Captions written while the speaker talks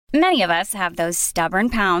Many of us have those stubborn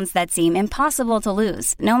pounds that seem impossible to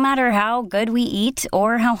lose, no matter how good we eat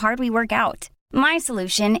or how hard we work out. My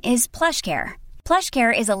solution is PlushCare.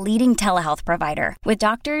 PlushCare is a leading telehealth provider with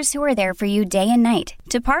doctors who are there for you day and night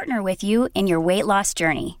to partner with you in your weight loss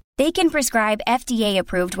journey. They can prescribe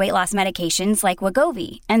FDA-approved weight loss medications like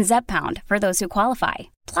Wegovy and Zepbound for those who qualify.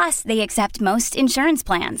 Plus, they accept most insurance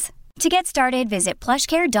plans. To get started, visit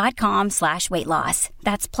plushcare.com/weightloss.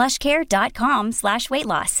 That's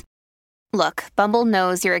plushcare.com/weightloss. Look, Bumble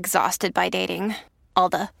knows you're exhausted by dating. All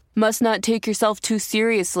the must not take yourself too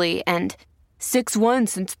seriously and 6'1"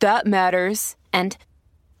 since that matters. And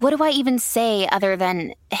what do I even say other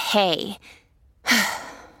than hey?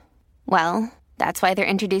 Well, that's why they're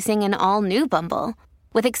introducing an all-new Bumble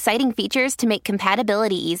with exciting features to make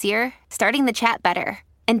compatibility easier, starting the chat better,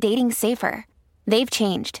 and dating safer. They've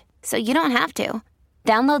changed, so you don't have to.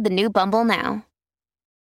 Download the new Bumble now.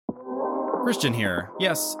 Christian here.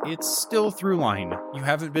 Yes, it's still Throughline. You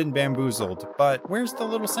haven't been bamboozled, but where's the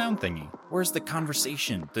little sound thingy? Where's the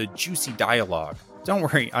conversation, the juicy dialogue? Don't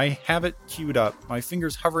worry, I have it queued up. My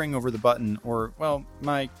finger's hovering over the button, or, well,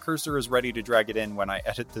 my cursor is ready to drag it in when I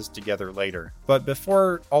edit this together later. But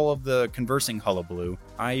before all of the conversing hullabaloo,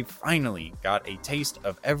 I finally got a taste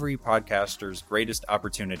of every podcaster's greatest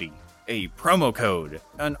opportunity. A promo code,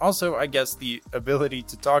 and also, I guess, the ability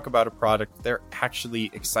to talk about a product they're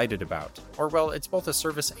actually excited about. Or, well, it's both a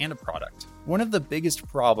service and a product. One of the biggest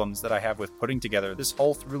problems that I have with putting together this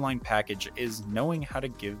whole Throughline package is knowing how to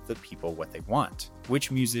give the people what they want.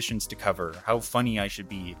 Which musicians to cover, how funny I should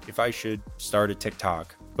be, if I should start a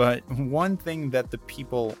TikTok. But one thing that the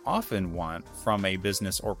people often want from a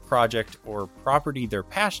business or project or property they're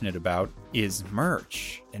passionate about is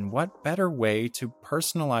merch. And what better way to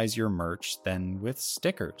personalize your merch than with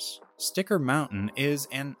stickers? Sticker Mountain is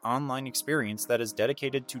an online experience that is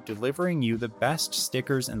dedicated to delivering you the best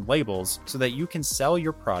stickers and labels so that you can sell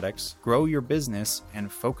your products, grow your business,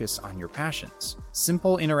 and focus on your passions.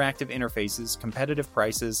 Simple interactive interfaces, competitive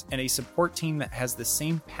prices, and a support team that has the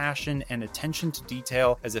same passion and attention to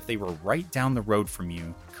detail as if they were right down the road from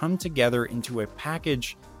you come together into a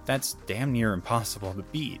package that's damn near impossible to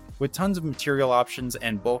beat. With tons of material options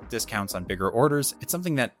and bulk discounts on bigger orders, it's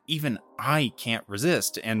something that even I can't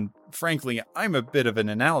resist, and frankly, I'm a bit of an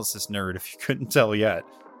analysis nerd if you couldn't tell yet.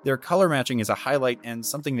 Their color matching is a highlight and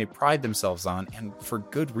something they pride themselves on, and for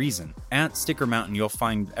good reason. At Sticker Mountain, you'll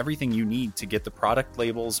find everything you need to get the product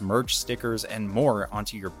labels, merch, stickers, and more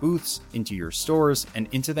onto your booths, into your stores, and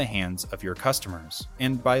into the hands of your customers.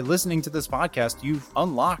 And by listening to this podcast, you've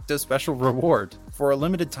unlocked a special reward. For a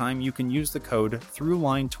limited time, you can use the code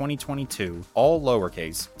THROUGHLINE2022, all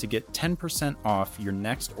lowercase, to get 10% off your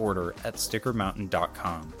next order at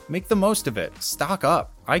stickermountain.com. Make the most of it. Stock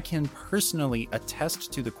up. I can personally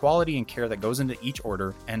attest to the quality and care that goes into each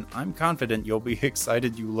order, and I'm confident you'll be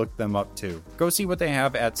excited you looked them up too. Go see what they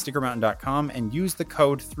have at stickermountain.com and use the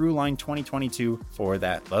code THROUGHLINE2022 for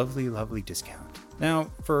that lovely, lovely discount.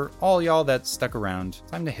 Now, for all y'all that stuck around,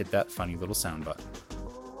 time to hit that funny little sound button.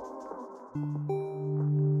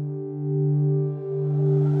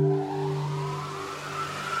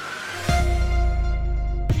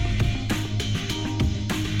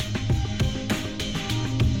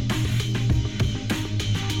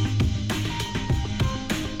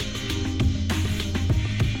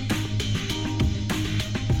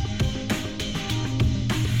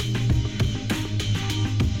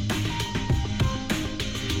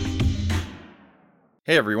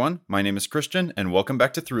 Hey everyone, my name is Christian, and welcome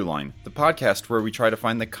back to Throughline, the podcast where we try to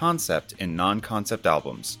find the concept in non-concept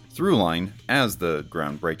albums. Throughline, as the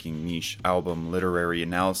groundbreaking niche album literary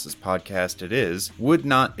analysis podcast it is, would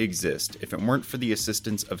not exist if it weren't for the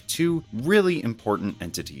assistance of two really important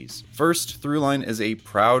entities. First, Throughline is a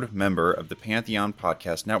proud member of the Pantheon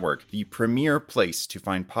Podcast Network, the premier place to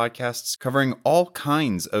find podcasts covering all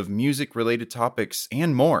kinds of music-related topics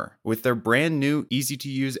and more. With their brand new,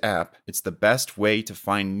 easy-to-use app, it's the best way to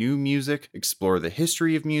find new music, explore the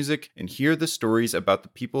history of music, and hear the stories about the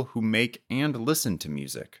people who make and listen to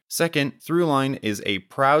music. Second, Throughline is a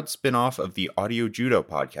proud spin-off of the Audio Judo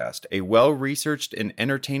podcast, a well-researched and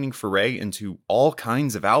entertaining foray into all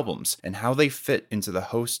kinds of albums and how they fit into the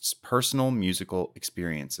host's personal musical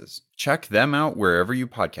experiences. Check them out wherever you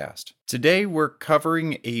podcast. Today, we're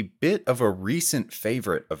covering a bit of a recent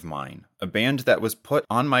favorite of mine, a band that was put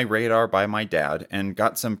on my radar by my dad and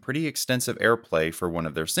got some pretty extensive airplay for one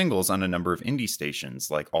of their singles on a number of indie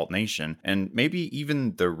stations like Alt Nation, and maybe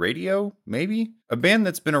even the radio, maybe? A band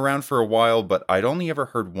that's been around for a while, but I'd only ever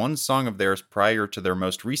heard one song of theirs prior to their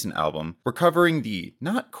most recent album. We're covering the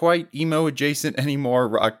not quite emo-adjacent anymore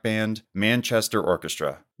rock band Manchester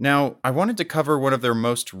Orchestra. Now, I wanted to cover one of their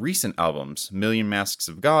most recent albums, Million Masks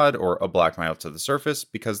of God or A Black Mile to the Surface,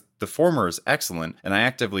 because the former is excellent and I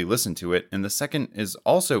actively listen to it, and the second is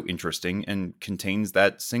also interesting and contains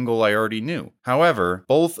that single I already knew. However,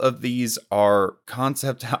 both of these are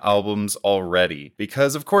concept albums already,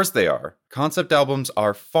 because of course they are. Concept albums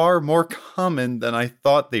are far more common than I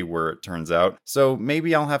thought they were, it turns out, so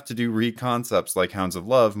maybe I'll have to do reconcepts like Hounds of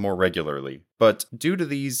Love more regularly. But due to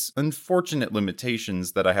these unfortunate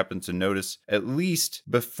limitations that I happened to notice, at least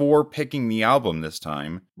before picking the album this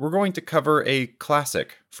time, we're going to cover a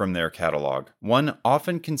classic from their catalog, one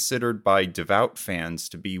often considered by devout fans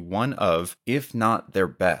to be one of, if not their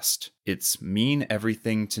best. It's Mean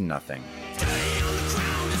Everything to Nothing.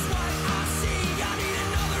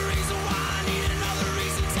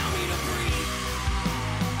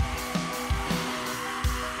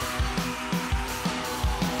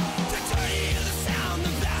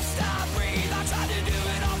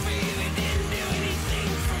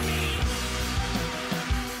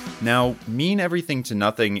 Now, Mean Everything to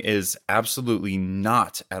Nothing is absolutely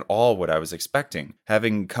not at all what I was expecting,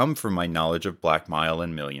 having come from my knowledge of Black Mile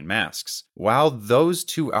and Million Masks. While those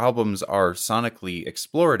two albums are sonically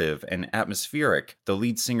explorative and atmospheric, the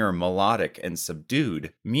lead singer melodic and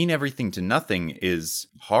subdued, Mean Everything to Nothing is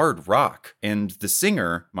hard rock, and the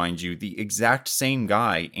singer, mind you, the exact same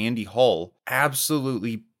guy, Andy Hull,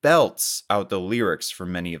 absolutely belts out the lyrics for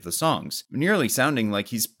many of the songs, nearly sounding like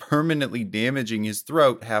he's permanently damaging his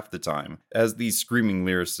throat half the time, as these screaming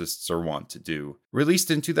lyricists are wont to do. Released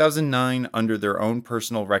in 2009 under their own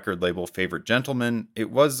personal record label Favorite Gentleman, it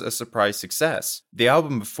was a surprise success. The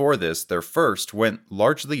album before this, their first, went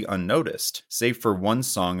largely unnoticed, save for one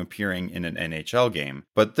song appearing in an NHL game,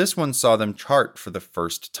 but this one saw them chart for the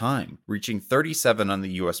first time, reaching 37 on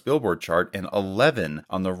the US Billboard chart and 11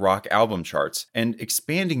 on the rock album charts, and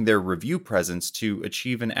expanding their review presence to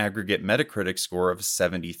achieve an aggregate Metacritic score of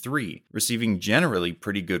 73, receiving generally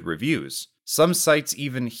pretty good reviews. Some sites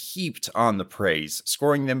even heaped on the praise,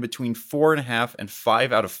 scoring them between 4.5 and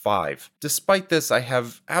 5 out of 5. Despite this, I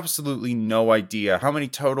have absolutely no idea how many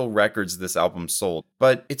total records this album sold,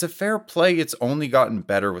 but it's a fair play it's only gotten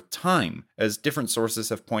better with time, as different sources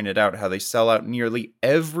have pointed out how they sell out nearly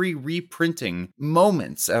every reprinting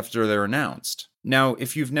moments after they're announced. Now,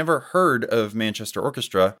 if you've never heard of Manchester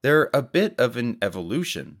Orchestra, they're a bit of an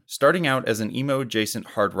evolution. Starting out as an emo-adjacent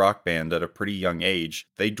hard rock band at a pretty young age,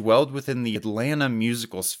 they dwelled within the Atlanta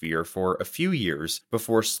musical sphere for a few years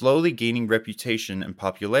before slowly gaining reputation and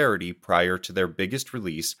popularity prior to their biggest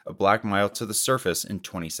release, A Black Mile to the Surface in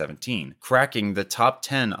 2017, cracking the top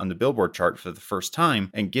 10 on the Billboard chart for the first time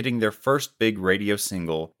and getting their first big radio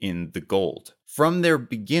single in the gold. From their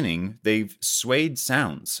beginning, they've swayed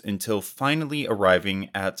sounds until finally arriving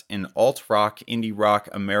at an alt-rock, indie-rock,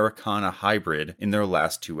 Americana hybrid in their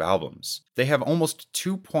last two albums. They have almost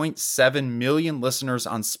 2.7 million listeners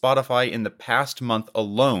on Spotify in the past month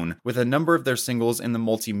alone, with a number of their singles in the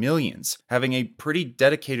multi-millions, having a pretty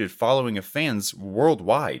dedicated following of fans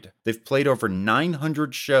worldwide. They've played over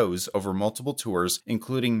 900 shows over multiple tours,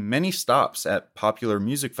 including many stops at popular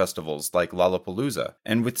music festivals like Lollapalooza.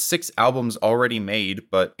 And with 6 albums already made,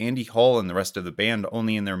 but Andy Hull and the rest of the band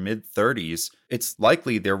only in their mid-30s, it's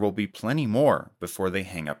likely there will be plenty more before they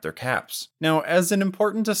hang up their caps. Now, as an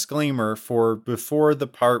important disclaimer for before the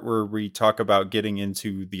part where we talk about getting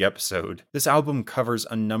into the episode, this album covers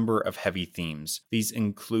a number of heavy themes. These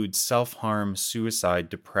include self-harm, suicide,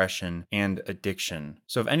 depression, and addiction.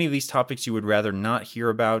 So if any of these topics you would rather not hear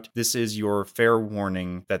about, this is your fair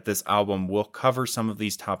warning that this album will cover some of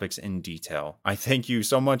these topics in detail. I thank you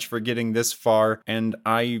so much for getting this far, and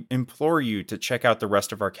I implore you to check out the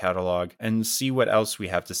rest of our catalog and see what else we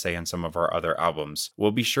have to say on some of our other albums.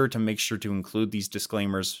 We'll be sure to include these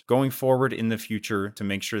disclaimers going forward in the future to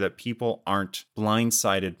make sure that people aren't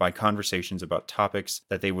blindsided by conversations about topics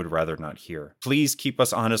that they would rather not hear. Please keep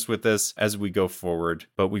us honest with this as we go forward,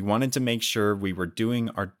 but we wanted to make sure we were doing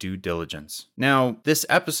our due diligence. Now, this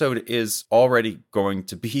episode is already going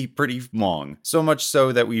to be pretty long, so much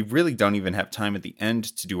so that we really don't even have time at the end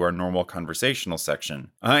to do our normal conversational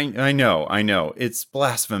section. I know, it's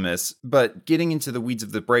blasphemous, but getting into the weeds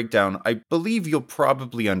of the breakdown, I believe you'll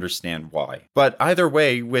probably understand why. But either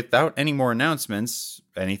way, without any more announcements,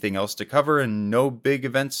 anything else to cover, and no big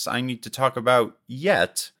events I need to talk about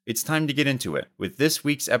yet, it's time to get into it with this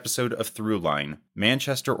week's episode of Throughline,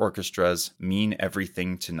 Manchester Orchestra's Mean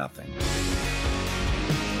Everything to Nothing.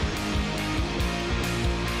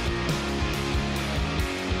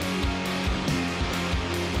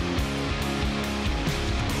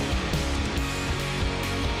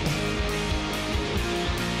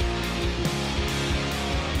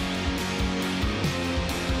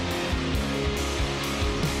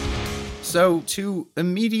 So, to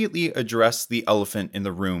immediately address the elephant in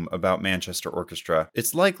the room about Manchester Orchestra,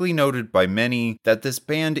 it's likely noted by many that this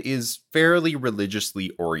band is fairly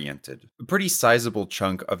religiously oriented. A pretty sizable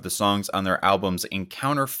chunk of the songs on their albums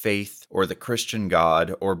encounter faith or the Christian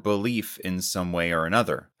God or belief in some way or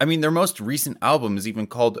another. I mean, their most recent album is even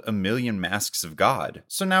called A Million Masks of God.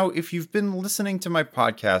 So now, if you've been listening to my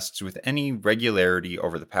podcasts with any regularity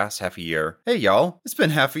over the past half a year, hey y'all, it's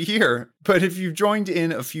been half a year. But if you've joined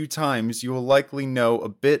in a few times, you will likely know a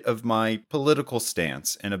bit of my political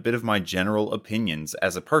stance and a bit of my general opinions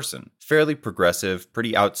as a person. Fairly progressive,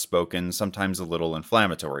 pretty outspoken, sometimes a little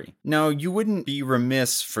inflammatory. Now, you wouldn't be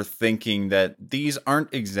remiss for thinking that these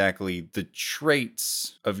aren't exactly the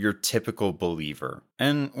traits of your typical believer.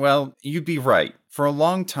 And, well, you'd be right. For a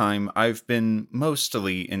long time, I've been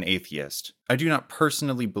mostly an atheist. I do not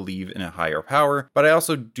personally believe in a higher power, but I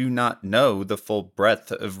also do not know the full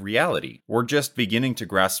breadth of reality. We're just beginning to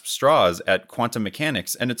grasp straws at quantum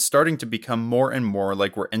mechanics, and it's starting to become more and more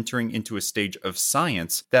like we're entering into a stage of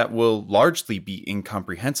science that will largely be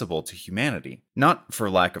incomprehensible to humanity. Not for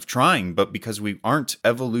lack of trying, but because we aren't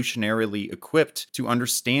evolutionarily equipped to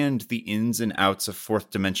understand the ins and outs of fourth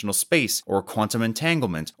dimensional space, or quantum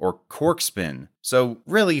entanglement, or quark spin. So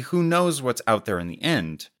really, who knows what's out there in the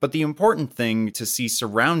end? But the important thing to see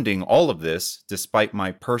surrounding all of this, despite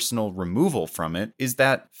my personal removal from it, is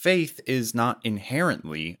that faith is not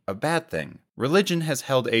inherently a bad thing. Religion has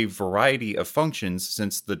held a variety of functions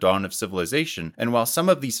since the dawn of civilization, and while some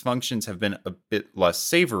of these functions have been a bit less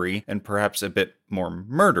savory and perhaps a bit more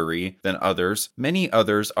murdery than others, many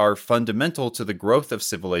others are fundamental to the growth of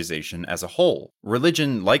civilization as a whole.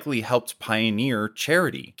 Religion likely helped pioneer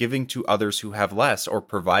charity, giving to others who have less or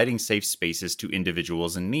providing safe spaces to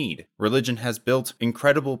individuals in need. Religion has built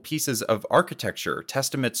incredible pieces of architecture,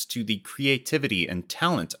 testaments to the creativity and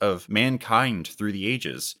talent of mankind through the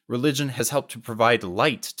ages. Religion has helped to provide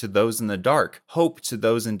light to those in the dark, hope to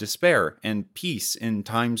those in despair, and peace in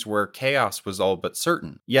times where chaos was all but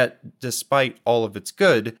certain. Yet, despite all of its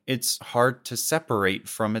good, it's hard to separate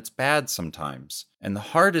from its bad sometimes. And the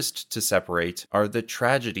hardest to separate are the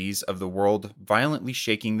tragedies of the world violently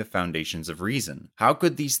shaking the foundations of reason. How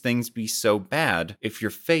could these things be so bad if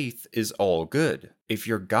your faith is all good? If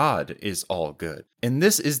your God is all good? And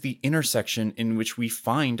this is the intersection in which we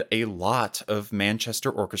find a lot of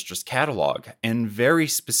Manchester Orchestra's catalog, and very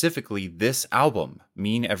specifically this album,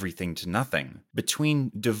 Mean Everything to Nothing,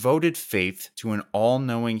 between devoted faith to an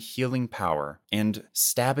all-knowing healing power and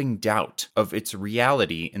stabbing doubt of its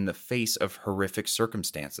reality in the face of horrific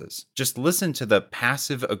circumstances. Just listen to the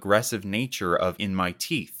passive-aggressive nature of In My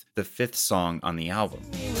Teeth, the fifth song on the album.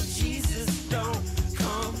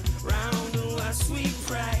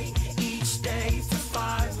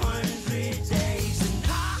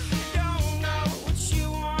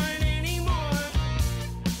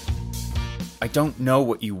 I don't know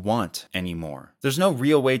what you want anymore. There's no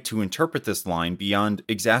real way to interpret this line beyond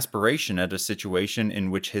exasperation at a situation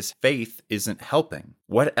in which his faith isn't helping.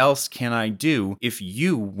 What else can I do if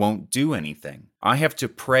you won't do anything? I have to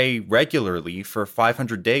pray regularly for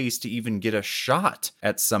 500 days to even get a shot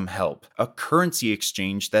at some help, a currency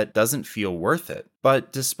exchange that doesn't feel worth it.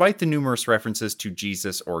 But despite the numerous references to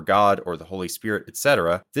Jesus or God or the Holy Spirit,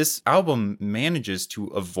 etc., this album manages to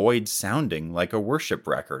avoid sounding like a worship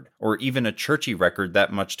record, or even a churchy record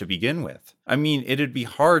that much to begin with. I mean, it'd be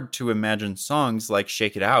hard to imagine songs like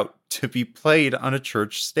Shake It Out to be played on a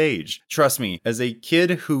church stage. Trust me, as a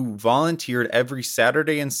kid who volunteered every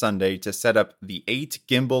Saturday and Sunday to set up the 8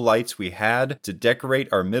 gimbal lights we had to decorate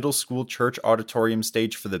our middle school church auditorium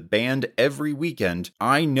stage for the band every weekend,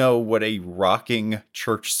 I know what a rocking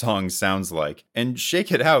church song sounds like. And Shake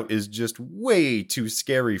It Out is just way too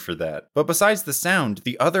scary for that. But besides the sound,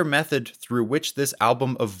 the other method through which this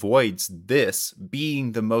album avoids this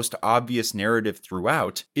being the most obvious narrative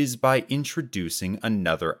throughout is by introducing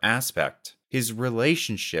another aspect: his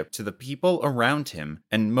relationship to the people around him,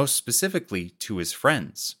 and most specifically to his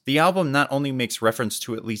friends. The album not only makes reference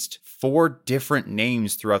to at least 4 different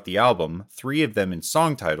names throughout the album, 3 of them in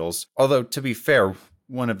song titles, although to be fair,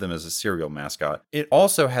 one of them is a cereal mascot. It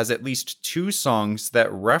also has at least 2 songs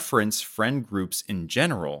that reference friend groups in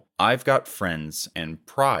general: I've Got Friends and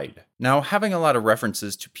Pride. Now, having a lot of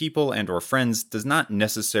references to people and or friends does not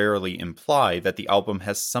necessarily imply that the album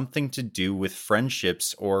has something to do with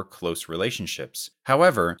friendships or close relationships.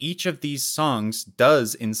 However, each of these songs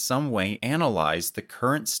does in some way analyze the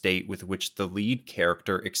current state with which the lead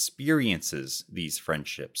character experiences these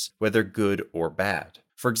friendships, whether good or bad.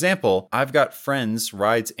 For example, I've got friends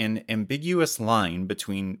rides an ambiguous line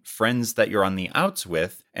between friends that you're on the outs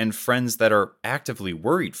with and friends that are actively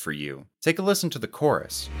worried for you. Take a listen to the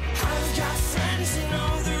chorus. I've got friends in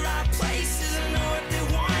all the right places. I know what they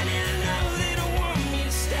want and I know they don't want me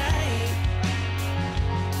to stay.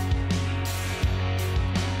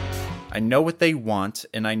 I know what they want,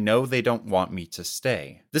 and I know they don't want me to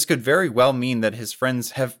stay. This could very well mean that his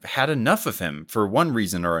friends have had enough of him for one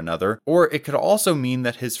reason or another, or it could also mean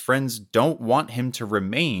that his friends don't want him to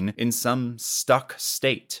remain in some stuck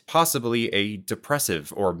state, possibly a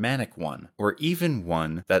depressive or manic one, or even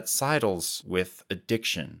one that sidles with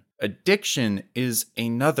addiction. Addiction is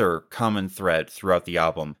another common thread throughout the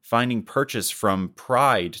album, finding purchase from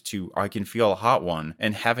Pride to I Can Feel a Hot One,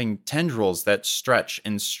 and having tendrils that stretch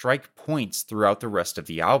and strike points throughout the rest of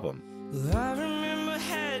the album. Well, I remember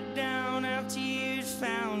head down after you'd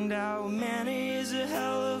found out man is a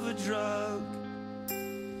hell of a drug.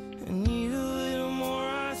 I need a little more,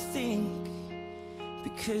 I think,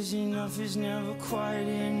 because enough is never quite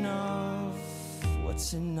enough.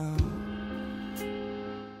 What's enough?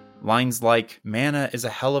 Lines like, "Mana is a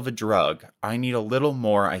hell of a drug. I need a little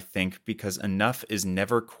more, I think, because enough is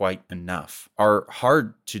never quite enough," are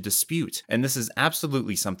hard to dispute. And this is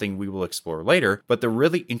absolutely something we will explore later. But the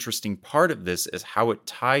really interesting part of this is how it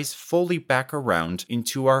ties fully back around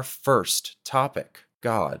into our first topic,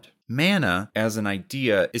 God. Mana, as an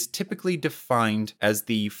idea, is typically defined as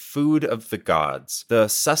the food of the gods, the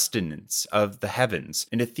sustenance of the heavens,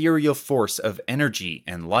 an ethereal force of energy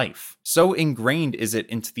and life. So ingrained is it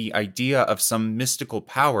into the idea of some mystical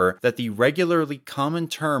power that the regularly common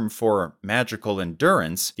term for magical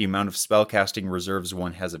endurance, the amount of spellcasting reserves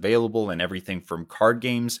one has available in everything from card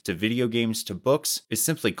games to video games to books, is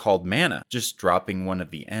simply called mana, just dropping one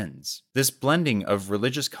of the ends. This blending of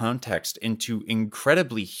religious context into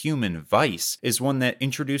incredibly human vice is one that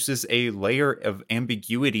introduces a layer of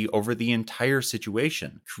ambiguity over the entire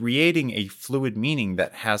situation, creating a fluid meaning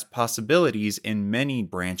that has possibilities in many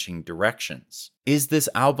branching directions. Is this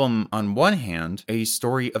album, on one hand, a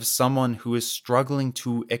story of someone who is struggling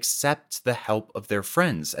to accept the help of their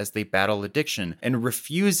friends as they battle addiction and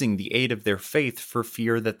refusing the aid of their faith for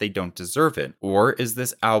fear that they don't deserve it? Or is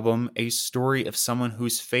this album a story of someone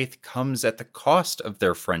whose faith comes at the cost of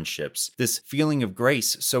their friendships, this feeling of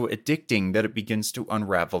grace so addicting that it begins to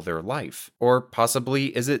unravel their life? Or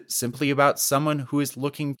possibly is it simply about someone who is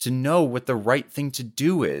looking to know what the right thing to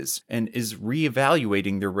do is and is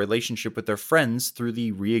reevaluating their relationship with their friends through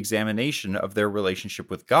the re-examination of their relationship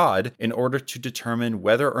with God in order to determine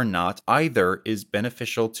whether or not either is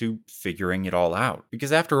beneficial to figuring it all out?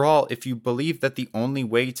 Because after all, if you believe that the only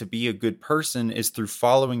way to be a good person is through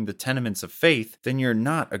following the tenements of faith, then you're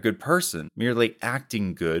not a good person, merely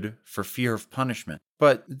acting good for fear of punishment.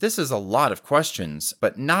 But this is a lot of questions,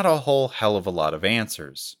 but not a whole hell of a lot of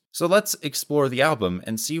answers. So let's explore the album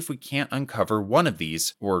and see if we can't uncover one of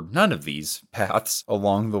these, or none of these, paths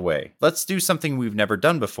along the way. Let's do something we've never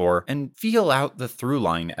done before and feel out the through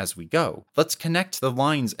line as we go. Let's connect the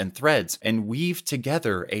lines and threads and weave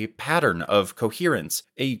together a pattern of coherence,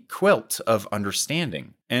 a quilt of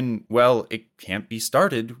understanding. And, well, it can't be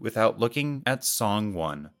started without looking at Song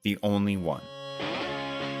 1, The Only One.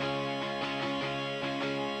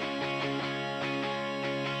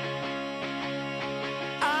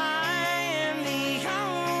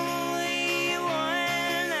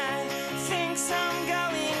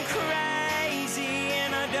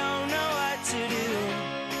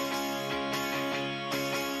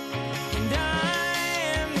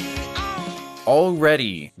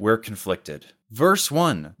 Already, we're conflicted. Verse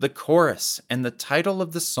 1, the chorus, and the title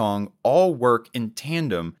of the song all work in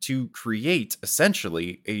tandem to create,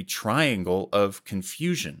 essentially, a triangle of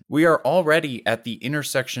confusion. We are already at the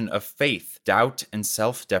intersection of faith, doubt, and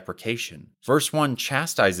self-deprecation. Verse 1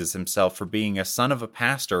 chastises himself for being a son of a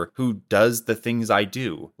pastor who does the things I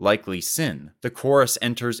do, likely sin. The chorus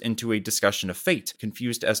enters into a discussion of fate,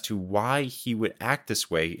 confused as to why he would act this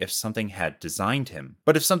way if something had designed him.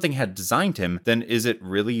 But if something had designed him, then is it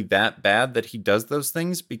really that bad that he does those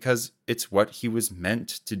things? Because it's what he was meant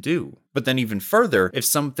to do. But then even further, if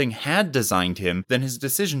something had designed him, then his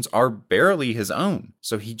decisions are barely his own,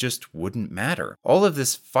 so he just wouldn't matter. All of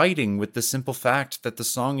this fighting with the simple fact that the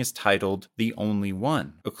song is titled The Only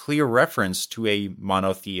One, a clear reference to a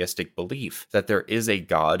monotheistic belief that there is a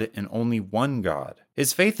God and only one God.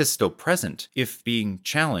 His faith is still present, if being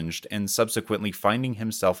challenged, and subsequently finding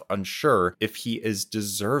himself unsure if he is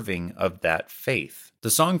deserving of that faith. The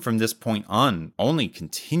song from this point on only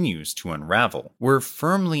continues to unravel. We're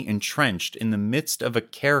firmly entrenched in the midst of a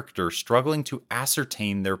character struggling to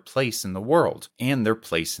ascertain their place in the world and their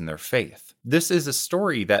place in their faith. This is a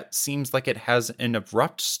story that seems like it has an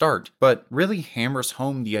abrupt start, but really hammers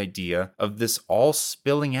home the idea of this all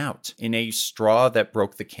spilling out in a straw that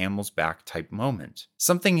broke the camel's back type moment.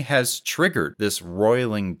 Something has triggered this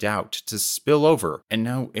roiling doubt to spill over, and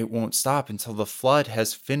now it won't stop until the flood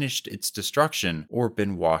has finished its destruction or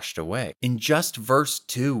been washed away. In just verse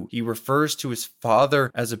 2, he refers to his father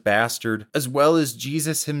as a bastard, as well as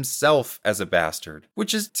Jesus himself as a bastard,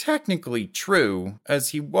 which is technically true, as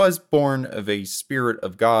he was born of a spirit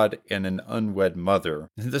of God and an unwed mother.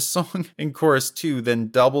 The song in chorus 2 then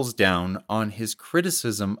doubles down on his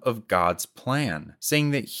criticism of God's plan,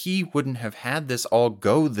 saying that he wouldn't have had this all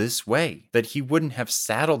go this way, that he wouldn't have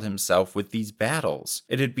saddled himself with these battles.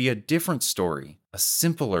 It'd be a different story, a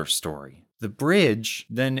simpler story. The bridge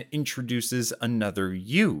then introduces another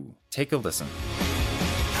you. Take a listen.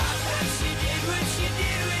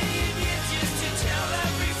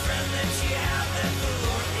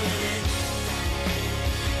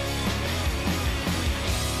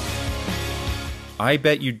 I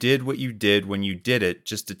bet you did what you did when you did it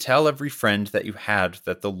just to tell every friend that you had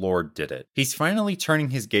that the Lord did it. He's finally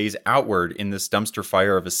turning his gaze outward in this dumpster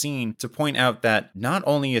fire of a scene to point out that not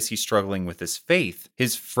only is he struggling with his faith,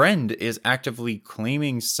 his friend is actively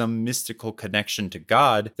claiming some mystical connection to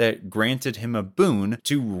God that granted him a boon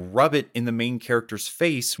to rub it in the main character's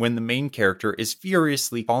face when the main character is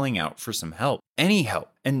furiously calling out for some help. Any help,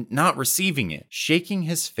 and not receiving it, shaking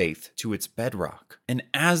his faith to its bedrock. And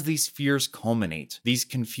as these fears culminate, these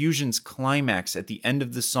confusions climax at the end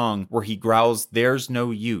of the song where he growls, "There's no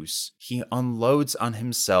use," he unloads on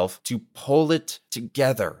himself to pull it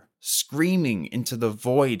together, screaming into the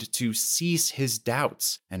void to cease his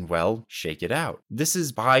doubts and, well, shake it out. This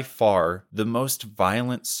is by far the most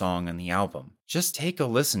violent song on the album. Just take a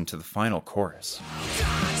listen to the final chorus.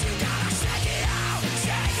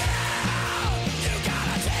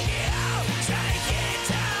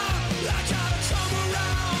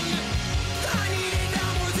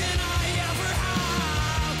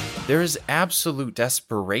 There is absolute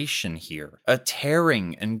desperation here, a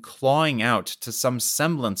tearing and clawing out to some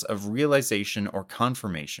semblance of realization or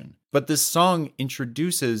confirmation. But this song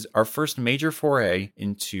introduces our first major foray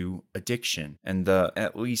into addiction and the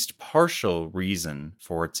at least partial reason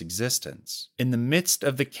for its existence. In the midst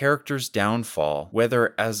of the character's downfall,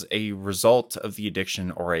 whether as a result of the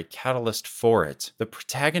addiction or a catalyst for it, the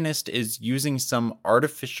protagonist is using some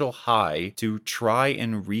artificial high to try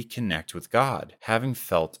and reconnect with God, having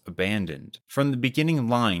felt abandoned. From the beginning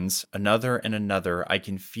lines, "Another and another, I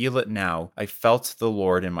can feel it now, I felt the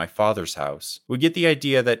Lord in my Father's house," we get the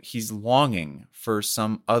idea that he's longing for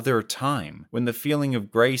some other time when the feeling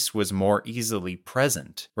of grace was more easily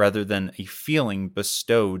present, rather than a feeling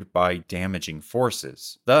bestowed by damaging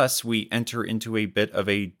forces. Thus, we enter into a bit of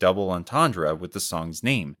a double entendre with the song's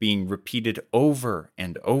name, being repeated over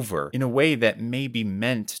and over in a way that may be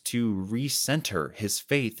meant to recenter his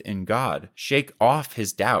faith in God, shake off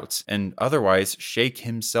his doubts, and otherwise shake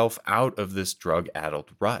himself out of this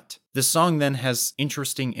drug-addled rut. The song then has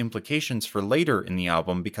interesting implications for later in the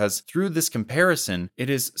album because through this comparison, it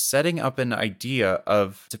is setting up an idea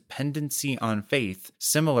of dependency on faith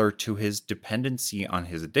similar to his dependency on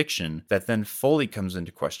his addiction that then fully comes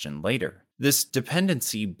into question later. This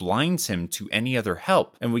dependency blinds him to any other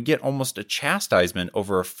help, and we get almost a chastisement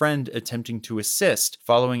over a friend attempting to assist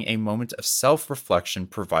following a moment of self-reflection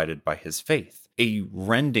provided by his faith. A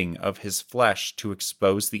rending of his flesh to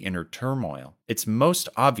expose the inner turmoil. It's most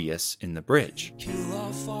obvious in the bridge. Peel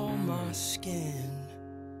off all my skin,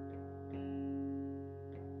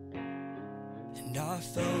 and I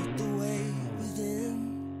felt the weight within.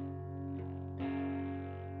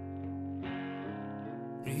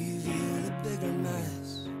 Reveal a bigger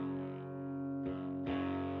mess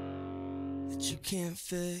that you can't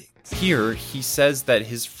fix. Here, he says that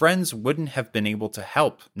his friends wouldn't have been able to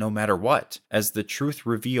help no matter what, as the truth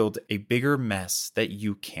revealed a bigger mess that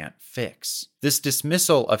you can't fix. This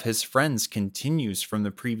dismissal of his friends continues from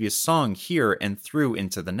the previous song here and through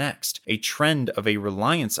into the next, a trend of a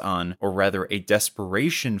reliance on, or rather a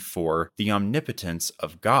desperation for, the omnipotence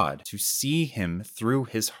of God to see him through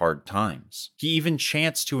his hard times. He even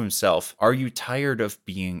chants to himself, "Are you tired of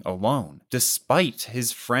being alone?" despite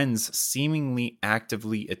his friends seemingly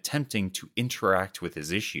actively attempting to interact with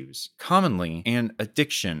his issues. Commonly, an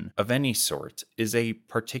addiction of any sort is a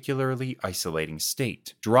particularly isolating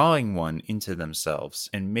state, drawing one into themselves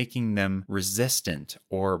and making them resistant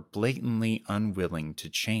or blatantly unwilling to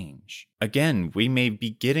change. Again, we may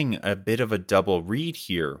be getting a bit of a double read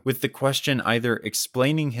here, with the question either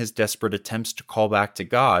explaining his desperate attempts to call back to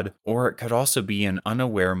God, or it could also be an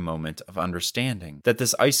unaware moment of understanding that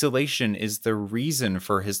this isolation is the reason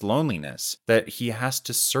for his loneliness, that he has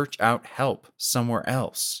to search out help somewhere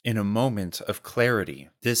else in a moment of clarity.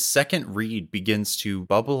 This second read begins to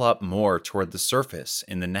bubble up more toward the surface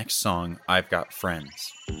in the next song, I've Got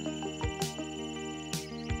Friends.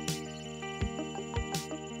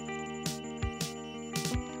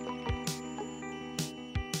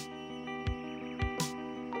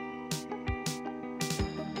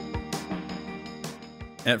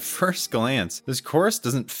 At first glance, this chorus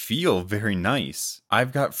doesn't feel very nice.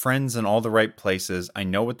 I've got friends in all the right places, I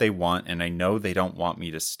know what they want, and I know they don't want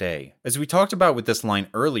me to stay. As we talked about with this line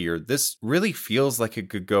earlier, this really feels like it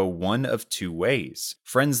could go one of two ways.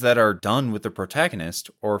 Friends that are done with the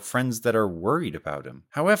protagonist, or friends that are worried about him.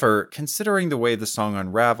 However, considering the way the song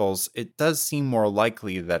unravels, it does seem more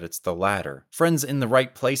likely that it's the latter. Friends in the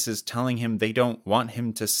right places telling him they don't want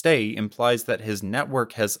him to stay implies that his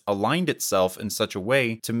network has aligned itself in such a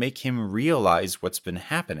way to make him realize what's been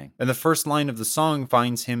happening. And the first line of the song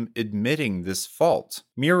finds him admitting this fault.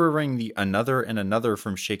 Mirroring the Another and Another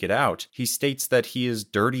from Shake It Out, he states that he is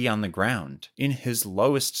dirty on the ground, in his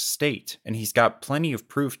lowest state, and he's got plenty of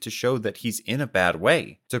proof to show that he's in a bad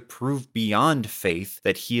way, to prove beyond faith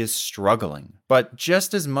that he is struggling. But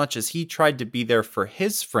just as much as he tried to be there for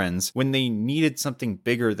his friends when they needed something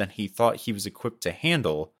bigger than he thought he was equipped to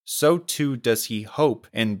handle, so too does he hope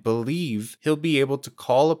and believe he'll be able to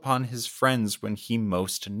call upon his friends when he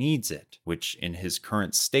most needs it, which in his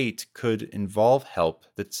current state could involve help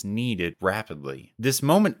that's needed rapidly. This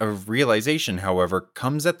moment of realization, however,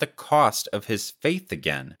 comes at the cost of his faith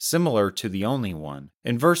again, similar to the only one.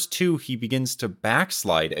 In verse 2, he begins to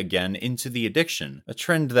backslide again into the addiction, a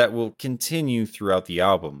trend that will continue throughout the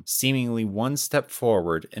album, seemingly one step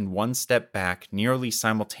forward and one step back nearly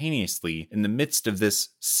simultaneously in the midst of this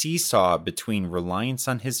seesaw between reliance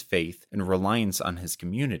on his faith and reliance on his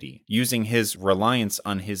community, using his reliance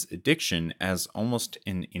on his addiction as almost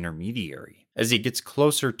an intermediary. As he gets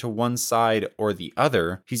closer to one side or the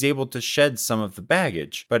other, he's able to shed some of the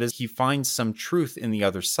baggage, but as he finds some truth in the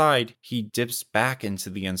other side, he dips back into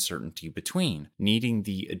the uncertainty between, needing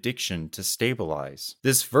the addiction to stabilize.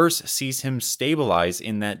 This verse sees him stabilize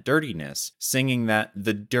in that dirtiness, singing that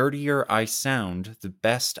the dirtier I sound, the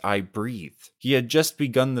best I breathe. He had just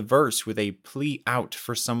begun the verse with a plea out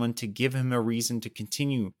for someone to give him a reason to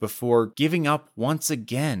continue before giving up once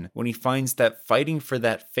again when he finds that fighting for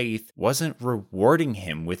that faith wasn't rewarding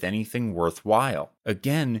him with anything worthwhile.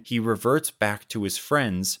 Again, he reverts back to his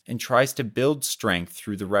friends and tries to build strength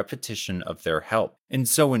through the repetition of their help. And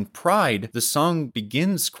so in Pride, the song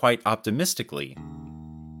begins quite optimistically.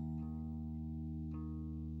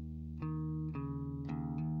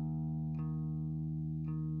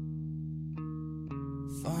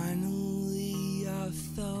 Finally, I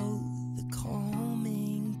felt the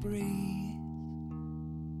calming breeze,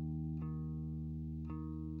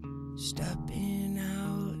 stepping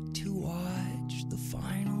out to watch the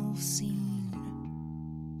final scene.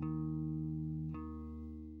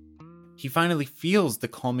 He finally feels the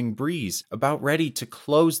calming breeze, about ready to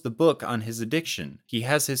close the book on his addiction. He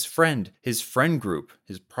has his friend group,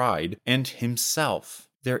 his pride, and himself.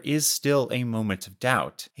 There is still a moment of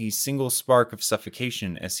doubt, a single spark of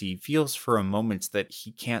suffocation as he feels for a moment that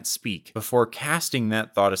he can't speak, before casting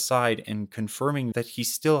that thought aside and confirming that he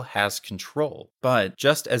still has control. But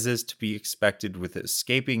just as is to be expected with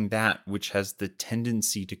escaping that which has the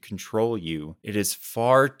tendency to control you, it is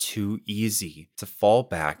far too easy to fall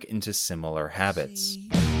back into similar habits.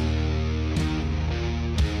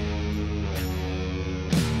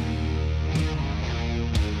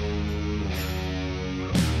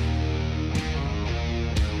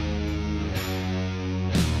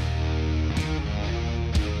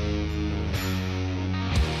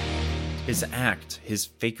 His act, his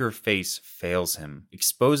faker face fails him,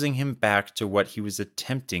 exposing him back to what he was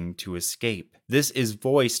attempting to escape. This is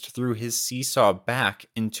voiced through his seesaw back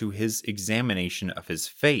into his examination of his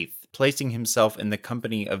faith, placing himself in the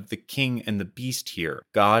company of the king and the beast here,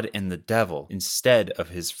 God and the devil, instead of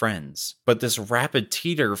his friends. But this rapid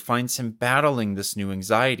teeter finds him battling this new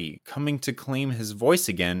anxiety, coming to claim his voice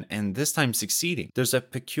again, and this time succeeding. There's a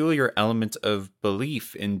peculiar element of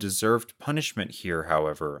belief in deserved punishment here,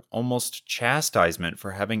 however, almost chastisement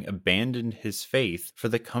for having abandoned his faith for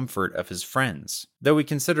the comfort of his friends. Though we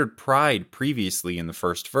considered Pride previously in the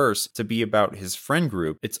first verse to be about his friend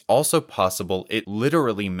group, it's also possible it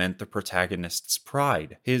literally meant the protagonist's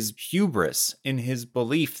pride, his hubris in his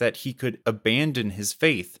belief that he could abandon his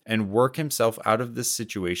faith and work himself out of this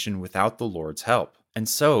situation without the Lord's help. And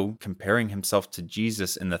so, comparing himself to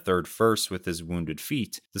Jesus in the third verse with his wounded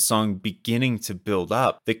feet, the song beginning to build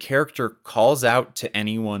up, the character calls out to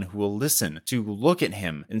anyone who will listen to look at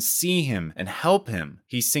him and see him and help him.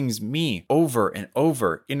 He sings me over and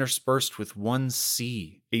over, interspersed with one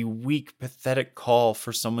C, a weak, pathetic call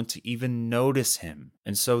for someone to even notice him.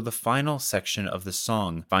 And so the final section of the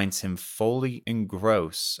song finds him fully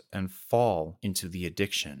engross and fall into the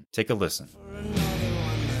addiction. Take a listen.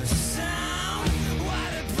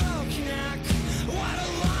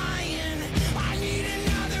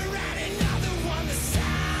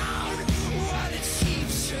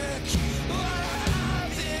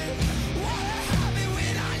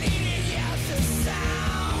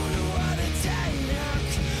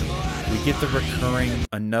 We get the recurring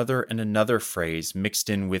another and another phrase mixed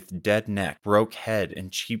in with dead neck, broke head,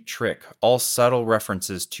 and cheap trick, all subtle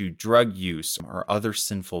references to drug use or other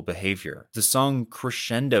sinful behavior. The song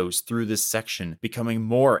crescendos through this section, becoming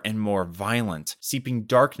more and more violent, seeping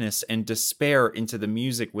darkness and despair into the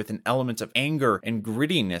music with an element of anger and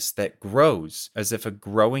grittiness that grows, as if a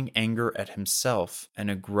growing anger at himself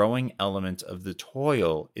and a growing element of the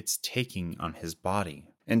toil it's taking on his body.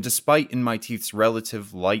 And despite In My Teeth's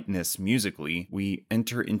relative lightness musically, we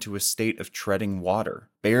enter into a state of treading water,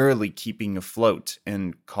 barely keeping afloat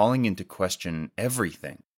and calling into question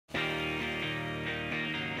everything.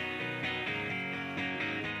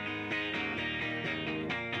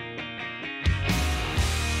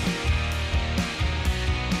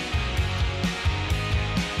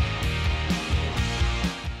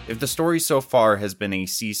 If the story so far has been a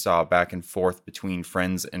seesaw back and forth between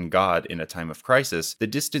friends and God in a time of crisis, the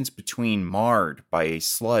distance between marred by a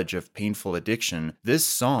sludge of painful addiction, this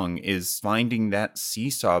song is finding that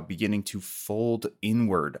seesaw beginning to fold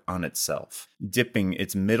inward on itself, dipping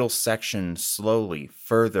its middle section slowly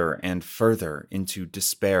further and further into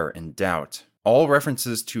despair and doubt. All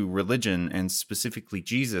references to religion, and specifically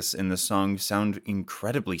Jesus, in the song sound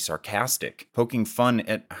incredibly sarcastic, poking fun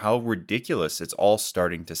at how ridiculous it's all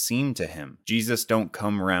starting to seem to him. Jesus don't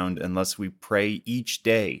come around unless we pray each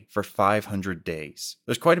day for 500 days.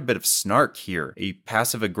 There's quite a bit of snark here, a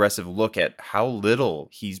passive-aggressive look at how little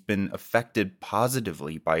he's been affected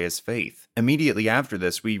positively by his faith. Immediately after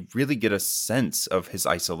this, we really get a sense of his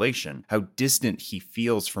isolation, how distant he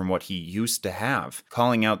feels from what he used to have,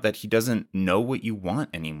 calling out that he doesn't know what you want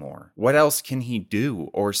anymore. What else can he do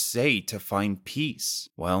or say to find peace?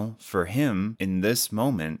 Well, for him, in this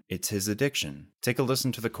moment, it's his addiction. Take a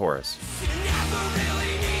listen to the chorus.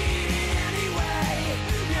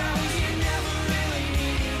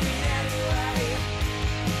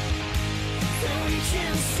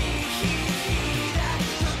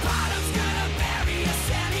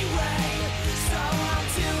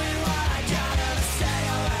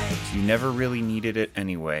 You never really needed it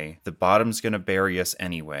anyway. The bottom's gonna bury us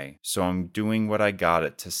anyway, so I'm doing what I got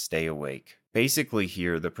it to stay awake. Basically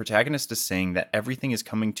here, the protagonist is saying that everything is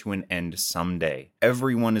coming to an end someday.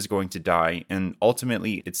 Everyone is going to die, and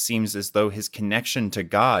ultimately it seems as though his connection to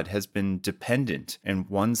God has been dependent and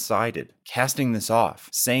one-sided. Casting this off,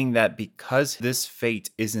 saying that because this fate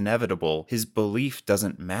is inevitable, his belief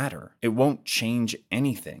doesn't matter. It won't change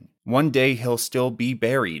anything. One day he'll still be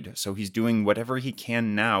buried, so he's doing whatever he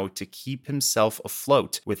can now to keep himself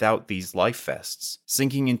afloat without these life vests,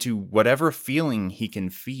 sinking into whatever feeling he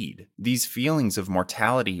can feed. These feelings of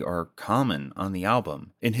mortality are common on the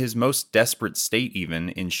album. In his most desperate state even,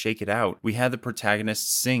 in Shake It Out, we had the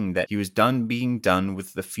protagonist sing that he was done being done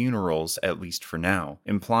with the funerals, at least for now,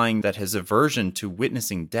 implying that his aversion to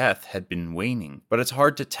witnessing death had been waning. But it's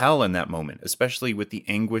hard to tell in that moment, especially with the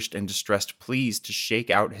anguished and distressed pleas to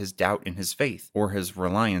shake out his doubt in his faith or his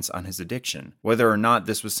reliance on his addiction, whether or not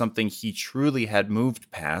this was something he truly had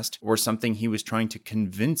moved past or something he was trying to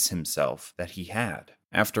convince himself that he had.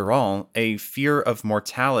 After all, a fear of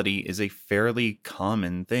mortality is a fairly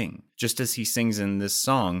common thing. Just as he sings in this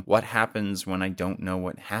song, "What happens when I don't know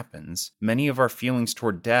what happens?" Many of our feelings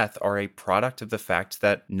toward death are a product of the fact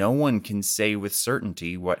that no one can say with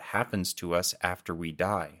certainty what happens to us after we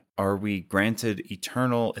die. Are we granted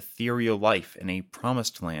eternal, ethereal life in a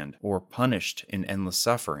promised land, or punished in endless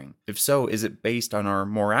suffering? If so, is it based on our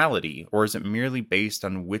morality, or is it merely based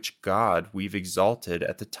on which God we've exalted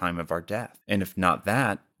at the time of our death? And if not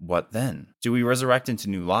that, what then? Do we resurrect into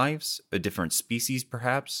new lives? A different species,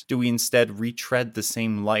 perhaps? Do we instead retread the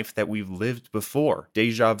same life that we've lived before?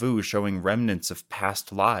 Deja vu showing remnants of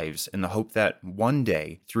past lives in the hope that one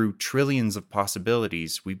day, through trillions of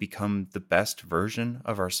possibilities, we become the best version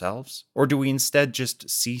of ourselves? Or do we instead just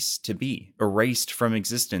cease to be, erased from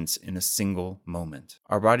existence in a single moment?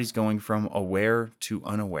 Our bodies going from aware to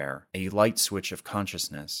unaware, a light switch of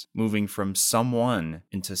consciousness, moving from someone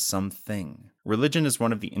into something. Religion is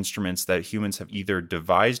one of the instruments that humans have either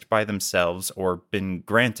devised by themselves or been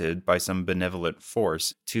granted by some benevolent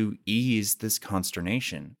force to ease this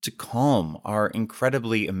consternation, to calm our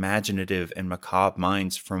incredibly imaginative and macabre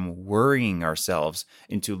minds from worrying ourselves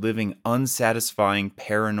into living unsatisfying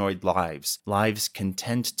paranoid lives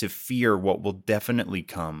content to fear what will definitely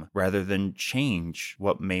come rather than change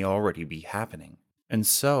what may already be happening. And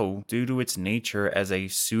so, due to its nature as a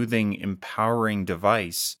soothing, empowering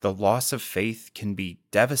device, the loss of faith can be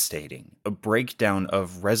devastating, a breakdown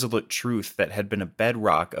of resolute truth that had been a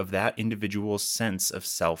bedrock of that individual's sense of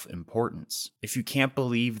self-importance. If you can't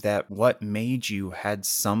believe that what made you had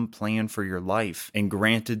some plan for your life and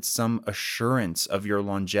granted some assurance of your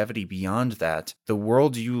longevity beyond that, the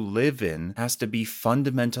world you live in has to be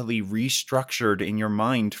fundamentally restructured in your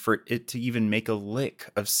mind for it to even make a lick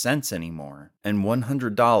of sense anymore. And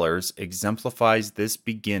 $100 exemplifies this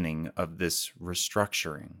beginning of this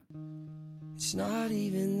restructuring. It's not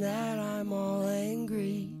even that I'm all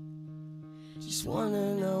angry. Just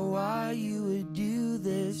wanna know why you would do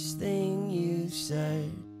this thing you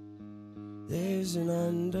said. There's an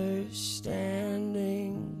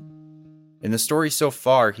understanding. In the story so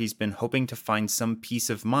far, he's been hoping to find some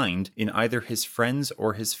peace of mind in either his friends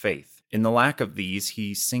or his faith. In the lack of these,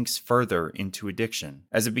 he sinks further into addiction.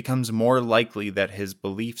 As it becomes more likely that his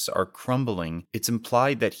beliefs are crumbling, it's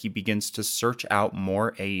implied that he begins to search out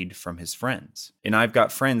more aid from his friends. In I've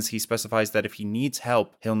Got Friends, he specifies that if he needs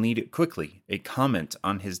help, he'll need it quickly, a comment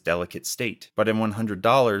on his delicate state. But in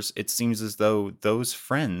 $100, it seems as though those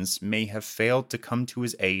friends may have failed to come to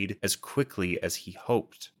his aid as quickly as he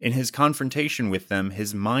hoped. In his confrontation with them,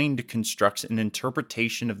 his mind constructs an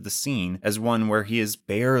interpretation of the scene as one where he is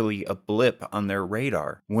barely a blip on their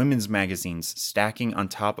radar. Women's magazines stacking on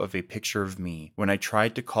top of a picture of me. When I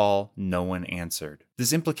tried to call, no one answered.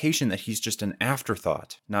 This implication that he's just an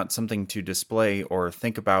afterthought, not something to display or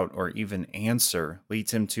think about or even answer,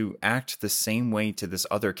 leads him to act the same way to this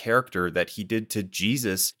other character that he did to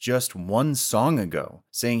Jesus just one song ago,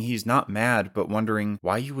 saying he's not mad but wondering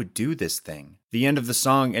why you would do this thing. The end of the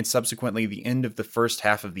song and subsequently the end of the first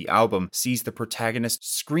half of the album sees the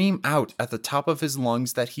protagonist scream out at the top of his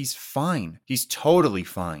lungs that he's fine. He's totally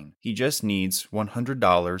fine. He just needs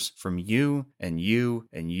 $100 from you and you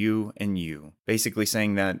and you and you. Basically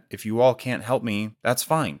saying that if you all can't help me, that's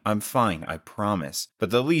fine. I'm fine, I promise. But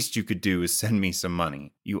the least you could do is send me some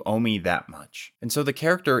money. You owe me that much. And so the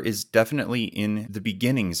character is definitely in the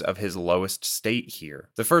beginnings of his lowest state here.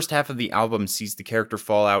 The first half of the album sees the character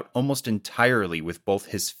fall out almost entirely with both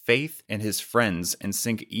his faith and his friends and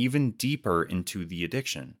sink even deeper into the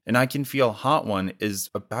addiction. And I Can Feel Hot One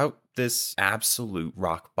is about this absolute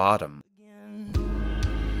rock bottom.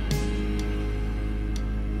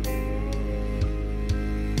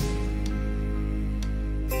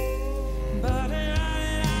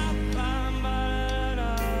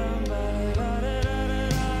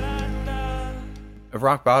 A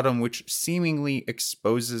rock bottom which seemingly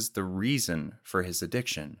exposes the reason for his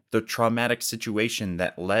addiction, the traumatic situation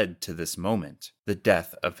that led to this moment, the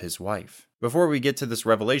death of his wife. Before we get to this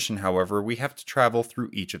revelation, however, we have to travel through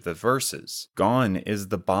each of the verses. Gone is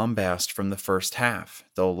the bombast from the first half,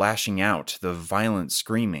 the lashing out, the violent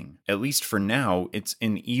screaming. At least for now, it's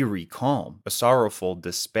an eerie calm, a sorrowful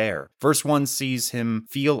despair. Verse 1 sees him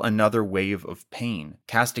feel another wave of pain,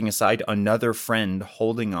 casting aside another friend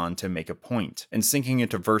holding on to make a point, and sinking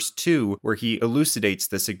into verse 2, where he elucidates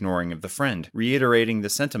this ignoring of the friend, reiterating the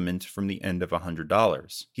sentiment from the end of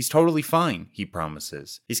 $100. He's totally fine, he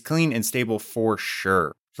promises. He's clean and stable for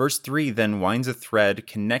sure. Verse 3 then winds a thread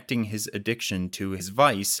connecting his addiction to his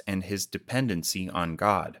vice and his dependency on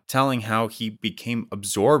God, telling how he became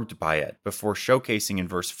absorbed by it before showcasing in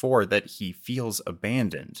verse 4 that he feels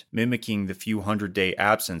abandoned, mimicking the few 100-day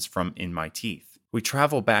absence from In My Teeth. We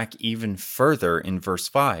travel back even further in verse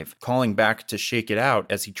 5, calling back to Shake It Out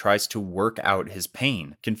as he tries to work out his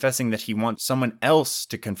pain, confessing that he wants someone else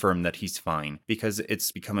to confirm that he's fine, because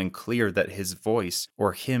it's becoming clear that his voice,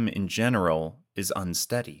 or him in general, is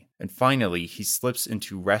unsteady. And finally, he slips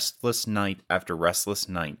into restless night after restless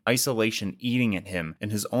night, isolation eating at him,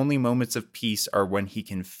 and his only moments of peace are when he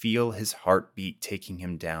can feel his heartbeat taking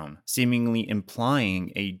him down, seemingly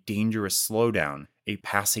implying a dangerous slowdown, a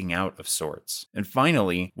passing out of sorts. And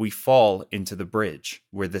finally, we fall into the bridge,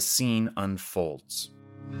 where the scene unfolds.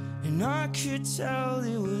 And I could tell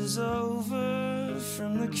it was over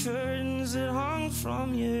from the curtains that hung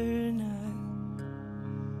from your neck.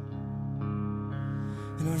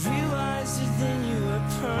 And I realized that then you were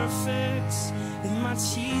perfect, with my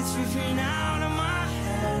teeth ripping out of my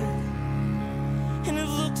head. And it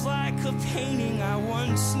looked like a painting I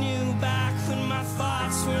once knew, back when my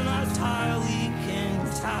thoughts were not entirely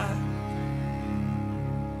intact.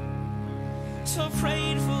 So I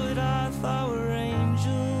prayed for what I thought were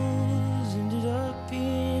angels, ended up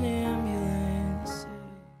being ambulances.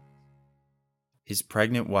 His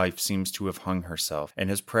pregnant wife seems to have hung herself, and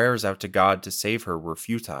his prayers out to God to save her were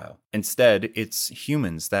futile. Instead, it's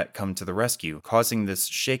humans that come to the rescue, causing this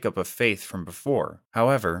shakeup of faith from before.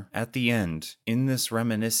 However, at the end, in this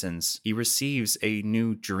reminiscence, he receives a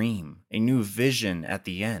new dream, a new vision at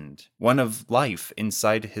the end, one of life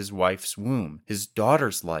inside his wife's womb, his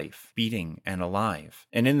daughter's life, beating and alive.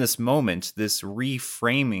 And in this moment, this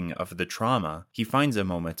reframing of the trauma, he finds a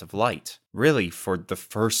moment of light. Really, for the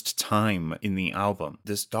first time in the album,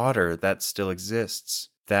 this daughter that still exists,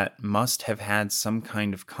 that must have had some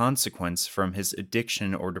kind of consequence from his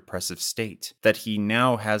addiction or depressive state, that he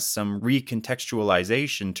now has some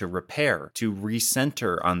recontextualization to repair, to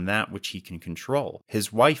recenter on that which he can control.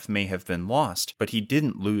 His wife may have been lost, but he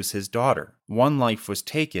didn't lose his daughter. One life was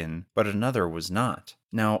taken, but another was not.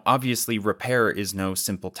 Now, obviously, repair is no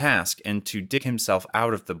simple task, and to dig himself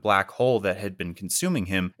out of the black hole that had been consuming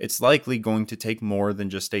him, it's likely going to take more than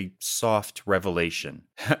just a soft revelation.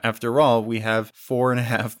 After all, we have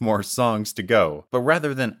 4.5 more songs to go. But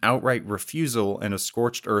rather than outright refusal and a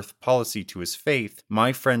scorched earth policy to his faith,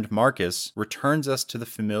 my friend Marcus returns us to the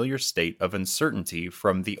familiar state of uncertainty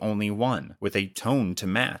from The Only One, with a tone to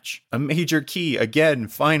match. A major key again,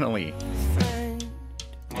 finally. Friend,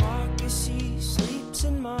 Marcus, he sleeps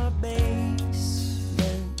in my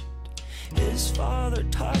basement. His father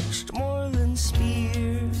touched more than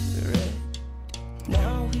spirit.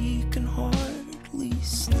 Now he can hardly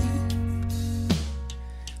sleep.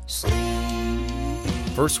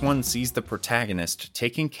 Verse 1 sees the protagonist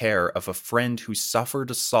taking care of a friend who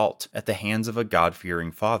suffered assault at the hands of a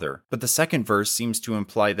God-fearing father. But the second verse seems to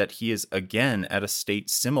imply that he is again at a state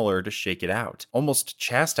similar to Shake It Out, almost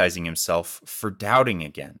chastising himself for doubting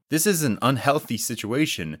again. This is an unhealthy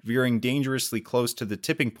situation, veering dangerously close to the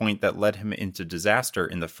tipping point that led him into disaster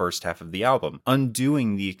in the first half of the album,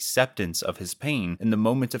 undoing the acceptance of his pain in the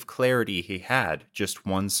moment of clarity he had just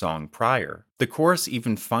one song prior. The chorus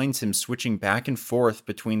even finds him switching back and forth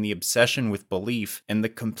between the obsession with belief and the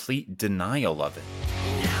complete denial of it.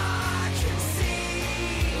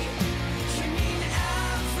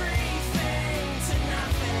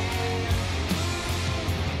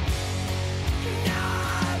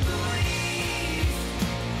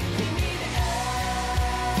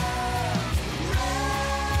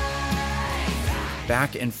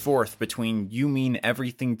 Back and forth between you mean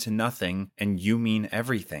everything to nothing and you mean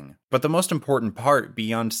everything. But the most important part,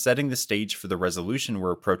 beyond setting the stage for the resolution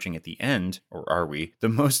we're approaching at the end, or are we? The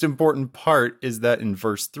most important part is that in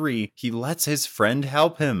verse 3, he lets his friend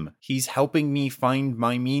help him. He's helping me find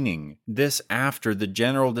my meaning. This after the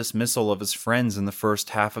general dismissal of his friends in the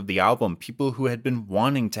first half of the album, people who had been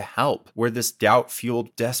wanting to help, where this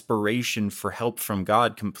doubt-fueled desperation for help from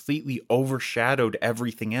God completely overshadowed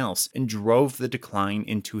everything else and drove the decline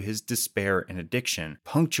into his despair and addiction,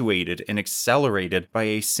 punctuated and accelerated by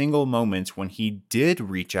a single moment when he did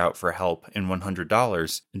reach out for help in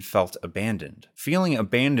 $100 and felt abandoned. Feeling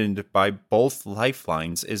abandoned by both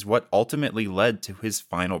lifelines is what ultimately led to his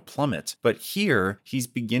final plummet, but here he's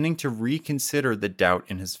beginning to reconsider the doubt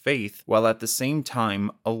in his faith while at the same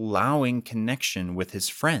time allowing connection with his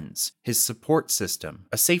friends, his support system,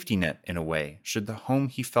 a safety net in a way, should the home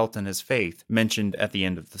he felt in his faith, mentioned at the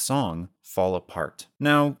end of the song, fall apart.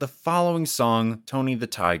 Now, the following song, Tony the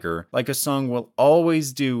Tiger, like a song will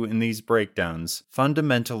always do in these breakdowns,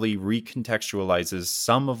 fundamentally recontextualizes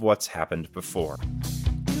some of what's happened before.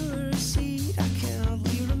 You're a seed I can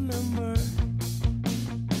hardly remember,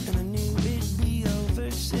 and I knew it'd be over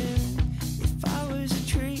soon. If I was a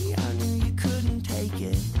tree, I knew you couldn't take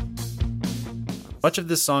it. Much of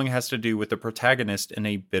this song has to do with the protagonist in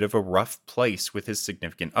a bit of a rough place with his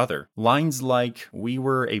significant other. Lines like, "We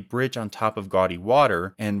were a bridge on top of gaudy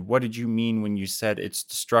water," and "What did you mean when you said it's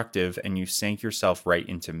destructive and you sank yourself right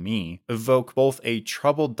into me?" evoke both a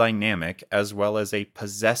troubled dynamic as well as a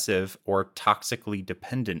possessive or toxically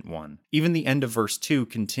dependent one. Even the end of verse 2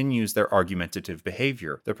 continues their argumentative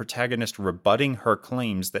behavior, the protagonist rebutting her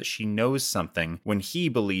claims that she knows something when he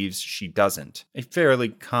believes she doesn't. A fairly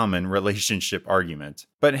common relationship argument argument.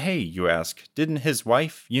 But hey, you ask, didn't his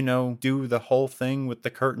wife, do the whole thing with the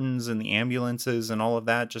curtains and the ambulances and all of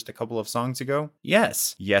that just a couple of songs ago?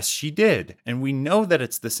 Yes, she did. And we know that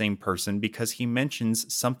it's the same person because he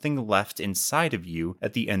mentions something left inside of you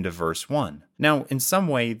at the end of verse 1. Now, in some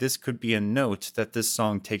way, this could be a note that this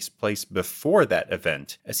song takes place before that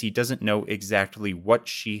event, as he doesn't know exactly what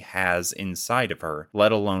she has inside of her,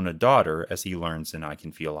 let alone a daughter, as he learns in I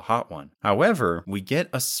Can Feel a Hot One. However, we get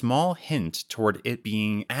a small hint toward it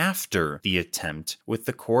being after the attempt, with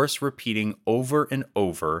the chorus repeating over and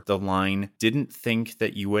over the line, "Didn't think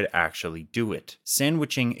that you would actually do it,"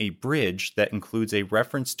 sandwiching a bridge that includes a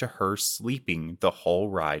reference to her sleeping the whole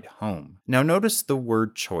ride home. Now notice the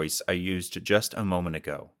word choice I used just a moment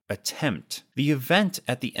ago. Attempt. The event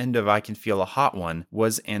at the end of I Can Feel a Hot One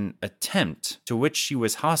was an attempt to which she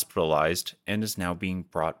was hospitalized and is now being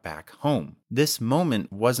brought back home. This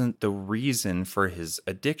moment wasn't the reason for his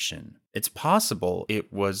addiction. It's possible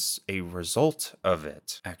it was a result of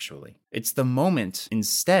it, actually. It's the moment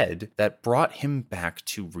instead that brought him back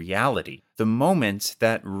to reality, the moment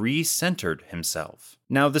that re-centered himself.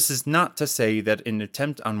 Now, this is not to say that an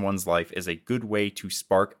attempt on one's life is a good way to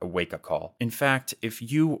spark a wake-up call. In fact, if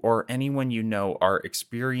you or anyone you know are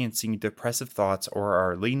experiencing depressive thoughts or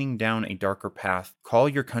are leaning down a darker path, call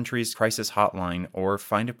your country's crisis hotline or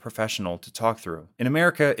find a professional to talk through. In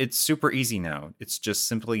America, it's super easy now. It's just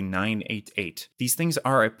simply 988. These things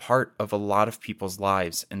are a part of a lot of people's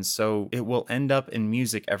lives, and so it will end up in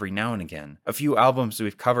music every now and again. A few albums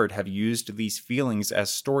we've covered have used these feelings as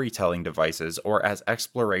storytelling devices or as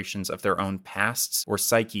explorations of their own pasts or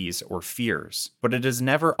psyches or fears. But it is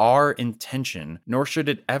never our intention, nor should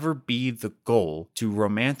it ever be the goal, to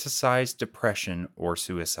romanticize depression or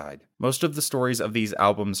suicide. Most of the stories of these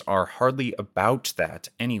albums are hardly about that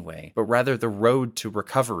anyway, but rather the road to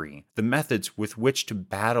recovery, the methods with which to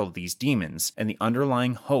battle these demons, and the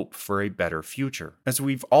underlying hope for a better future. As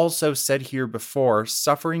we've also said here before,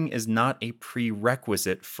 suffering is not a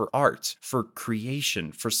prerequisite for art, for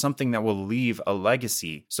creation, for something that will leave a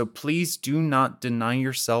legacy. So please do not deny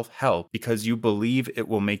yourself help because you believe it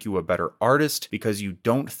will make you a better artist, because you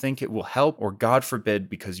don't think it will help, or God forbid,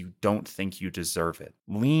 because you don't think you deserve it.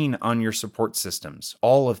 Lean on your support systems,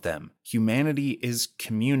 all of them. Humanity is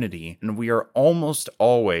community, and we are almost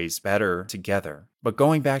always better together. But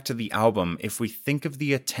going back to the album, if we think of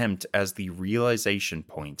the attempt as the realization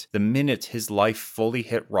point, the minute his life fully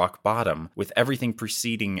hit rock bottom, with everything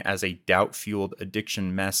preceding as a doubt-fueled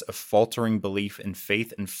addiction mess of faltering belief in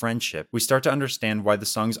faith and friendship, we start to understand why the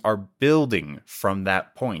songs are building from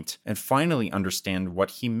that point, and finally understand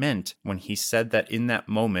what he meant when he said that in that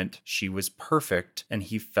moment she was perfect and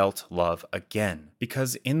he felt love again.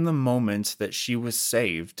 Because in the moment that she was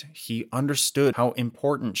saved, he understood how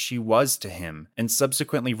important she was to him, and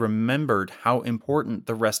subsequently remembered how important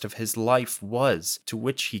the rest of his life was, to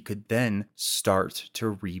which he could then start to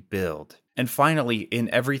rebuild. And finally, in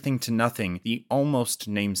Everything to Nothing, the almost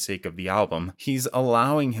namesake of the album, he's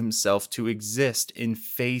allowing himself to exist in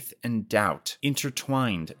faith and doubt,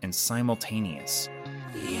 intertwined and simultaneous.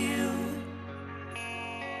 You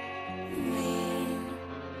mean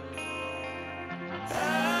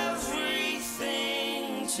everything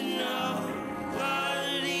to nobody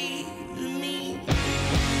to me.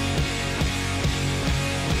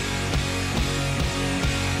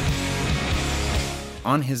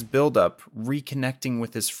 On his build-up, reconnecting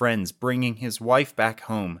with his friends, bringing his wife back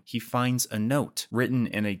home, he finds a note written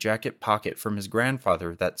in a jacket pocket from his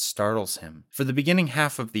grandfather that startles him. For the beginning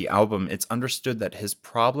half of the album, it's understood that his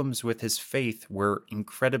problems with his faith were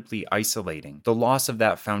incredibly isolating, the loss of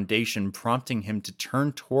that foundation prompting him to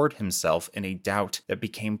turn toward himself in a doubt that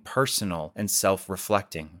became personal and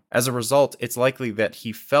self-reflecting. As a result, it's likely that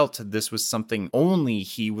he felt this was something only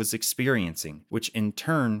he was experiencing, which in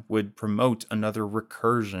turn would promote another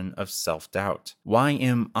recursion of self-doubt. Why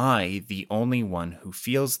am I the only one who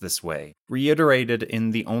feels this way? Reiterated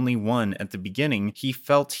in The Only One at the beginning, he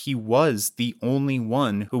felt he was the only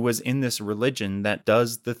one who was in this religion that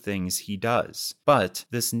does the things he does. But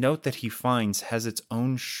this note that he finds has its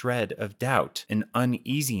own shred of doubt and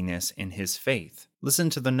uneasiness in his faith. Listen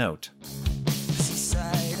to the note. She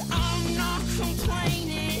said, I'm not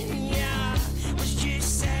complaining, yeah, was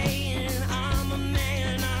just saying I'm a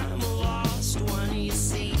man, I'm a lost one, you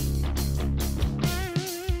see.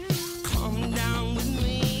 Come down with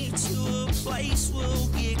me to a place we'll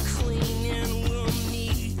get clean and we'll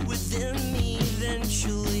meet within me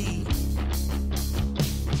eventually.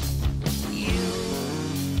 You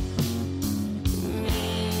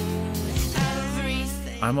mean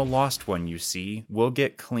everything. I I'm a lost one, you see. We'll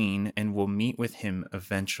get clean and we'll meet with him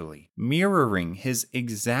eventually. Mirroring his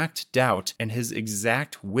exact doubt and his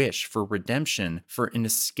exact wish for redemption, for an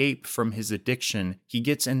escape from his addiction, he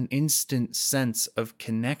gets an instant sense of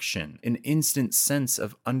connection, an instant sense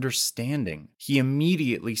of understanding. He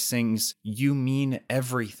immediately sings, "You mean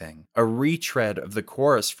everything," a retread of the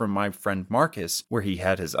chorus from My Friend Marcus, where he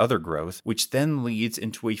had his other growth, which then leads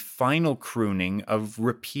into a final crooning of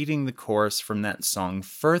repeating the chorus from that song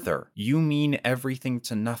further. "You mean everything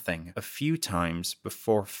to nothing," a few times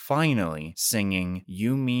before finally singing,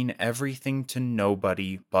 "You mean everything to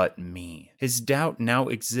nobody but me." His doubt now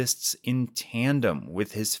exists in tandem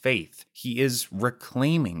with his faith. He is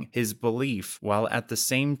reclaiming his belief while at the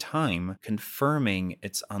same time confirming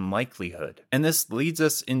its unlikelihood. And this leads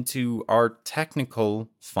us into our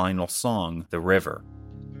technical final song, The River.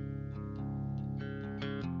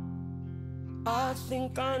 I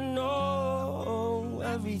think I know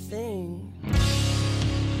everything.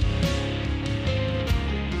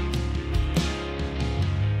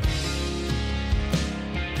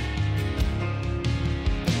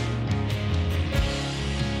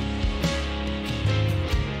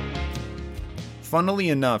 Funnily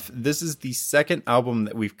enough, this is the second album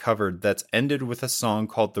that we've covered that's ended with a song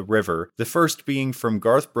called The River, the first being from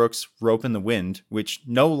Garth Brooks' Rope in the Wind, which,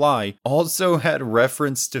 no lie, also had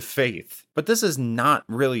reference to faith. But this is not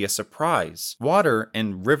really a surprise. Water,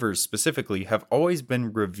 and rivers specifically, have always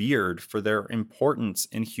been revered for their importance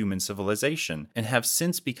in human civilization, and have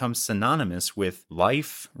since become synonymous with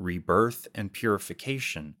life, rebirth, and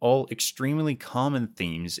purification, all extremely common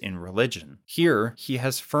themes in religion. Here, he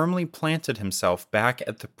has firmly planted himself back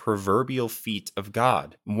at the proverbial feet of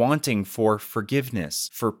God, wanting for forgiveness,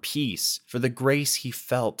 for peace, for the grace he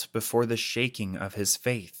felt before the shaking of his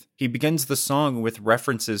faith. He begins the song with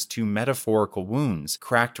references to metaphorical wounds,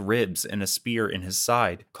 cracked ribs, and a spear in his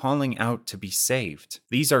side, calling out to be saved.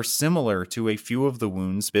 These are similar to a few of the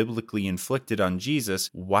wounds biblically inflicted on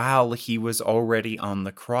Jesus while he was already on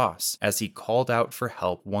the cross, as he called out for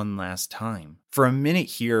help one last time. For a minute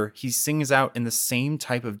here, he sings out in the same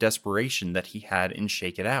type of desperation that he had in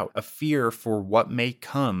Shake It Out, a fear for what may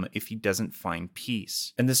come if he doesn't find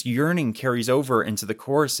peace. And this yearning carries over into the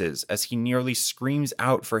choruses as he nearly screams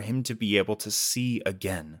out for him to be able to see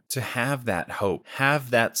again, to have that hope,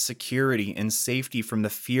 have that security and safety from the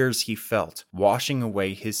fears he felt, washing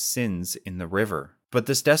away his sins in the river. But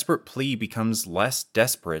this desperate plea becomes less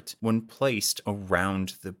desperate when placed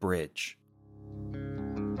around the bridge.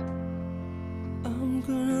 I'm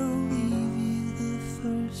gonna leave you the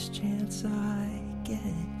first chance I get.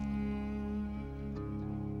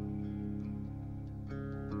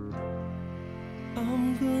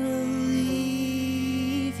 I'm gonna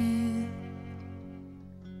leave you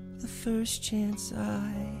the first chance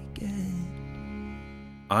I get.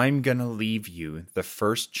 I'm gonna leave you the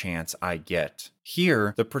first chance I get.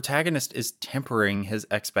 Here, the protagonist is tempering his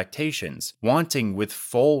expectations, wanting with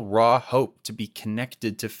full raw hope to be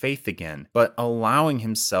connected to faith again, but allowing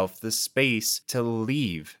himself the space to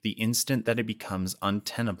leave the instant that it becomes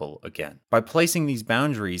untenable again. By placing these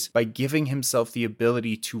boundaries, by giving himself the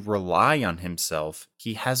ability to rely on himself,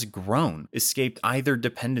 he has grown, escaped either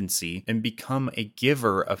dependency, and become a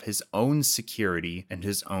giver of his own security and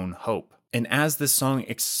his own hope. And as this song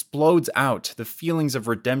explodes out, the feelings of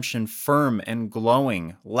redemption firm and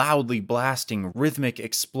glowing, loudly blasting, rhythmic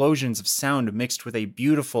explosions of sound mixed with a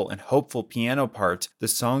beautiful and hopeful piano part, the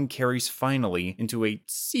song carries finally into a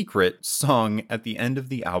secret song at the end of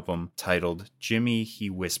the album titled Jimmy He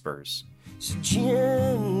Whispers. So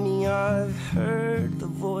Jimmy, I've heard the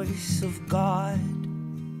voice of God,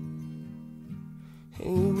 and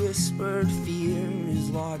he whispered fear is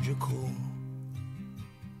logical.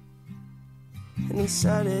 And he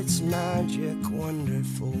said it's magic,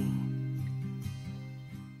 wonderful.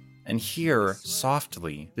 And here,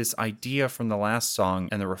 softly, this idea from the last song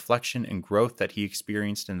and the reflection and growth that he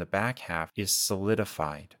experienced in the back half is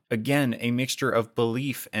solidified. Again, a mixture of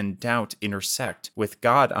belief and doubt intersect, with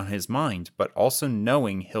God on his mind, but also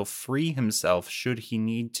knowing he'll free himself should he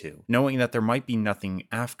need to, knowing that there might be nothing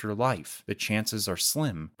after life. The chances are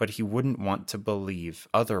slim, but he wouldn't want to believe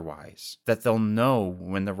otherwise. That they'll know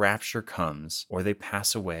when the rapture comes, or they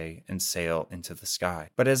pass away and sail into the sky.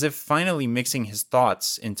 But as if finally mixing his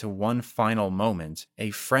thoughts into one final moment,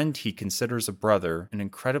 a friend he considers a brother, an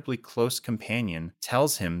incredibly close companion,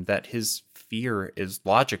 tells him that his fear is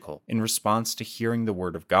logical in response to hearing the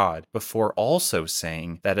word of God, before also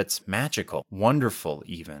saying that it's magical, wonderful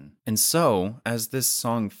even. And so, as this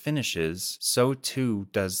song finishes, so too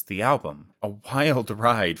does the album. A wild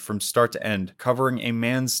ride from start to end, covering a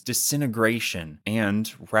man's disintegration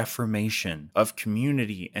and reformation of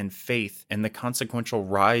community and faith, and the consequential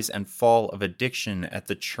rise and fall of addiction at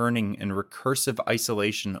the churning and recursive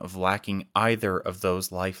isolation of lacking either of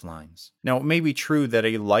those lifelines. Now, it may be true that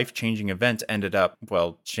a life-changing event ended up,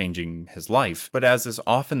 changing his life, but as is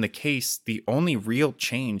often the case, the only real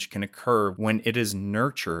change can occur when it is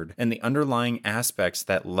nurtured and the underlying aspects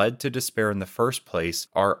that led to despair in the first place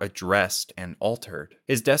are addressed and altered.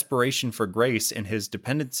 His desperation for grace and his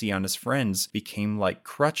dependency on his friends became like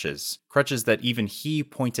crutches that even he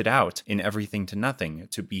pointed out in Everything to Nothing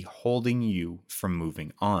to be holding you from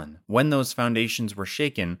moving on. When those foundations were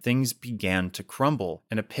shaken, things began to crumble,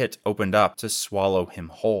 and a pit opened up to swallow him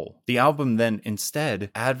whole. The album then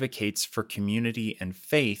instead advocates for community and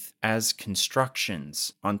faith as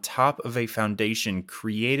constructions on top of a foundation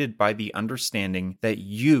created by the understanding that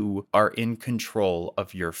you are in control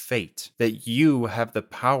of your fate, that you have the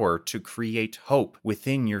power to create hope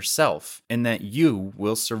within yourself, and that you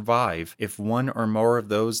will survive if one or more of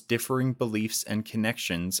those differing beliefs and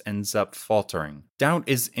connections ends up faltering. Doubt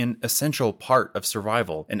is an essential part of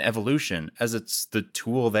survival and evolution, as it's the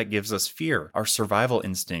tool that gives us fear, our survival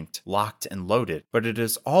instinct, locked and loaded. But it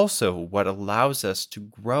is also what allows us to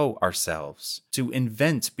grow ourselves, to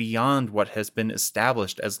invent beyond what has been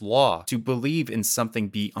established as law, to believe in something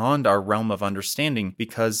beyond our realm of understanding,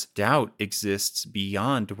 because doubt exists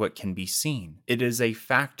beyond what can be seen. It is a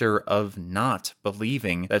factor of not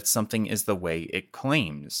believing that something is the way it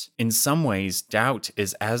claims. In some ways, doubt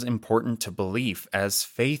is as important to belief as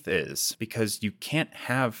faith is, because you can't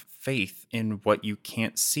have faith in what you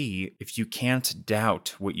can't see if you can't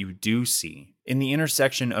doubt what you do see. In the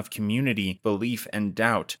intersection of community, belief, and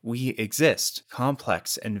doubt, we exist,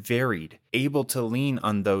 complex and varied, able to lean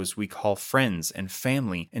on those we call friends and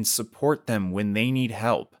family and support them when they need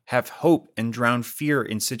help, have hope and drown fear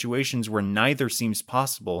in situations where neither seems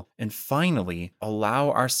possible, and finally,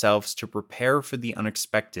 allow ourselves to prepare for the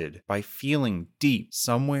unexpected by feeling deep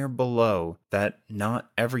somewhere below that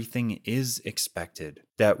not everything is expected,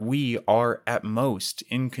 that we are at most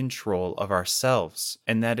in control of ourselves,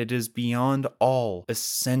 and that it is beyond all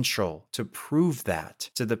essential to prove that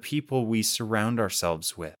to the people we surround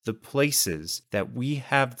ourselves with, the places that we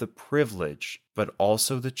have the privilege but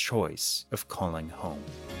also the choice of calling home.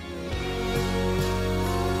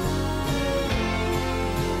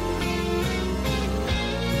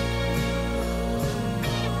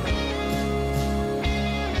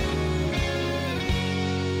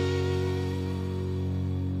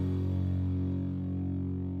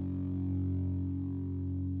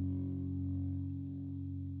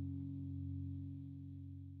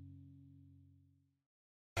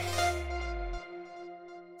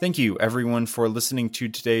 Thank you, everyone, for listening to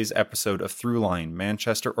today's episode of Throughline,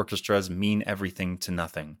 Manchester Orchestra's Mean Everything to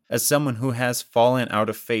Nothing. As someone who has fallen out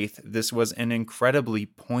of faith, this was an incredibly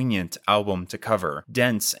poignant album to cover,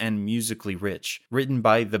 dense and musically rich, written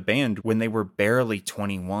by the band when they were barely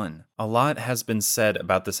 21. A lot has been said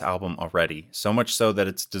about this album already, so much so that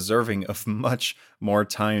it's deserving of much more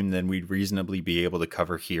time than we'd reasonably be able to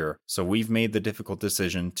cover here. So we've made the difficult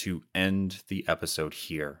decision to end the episode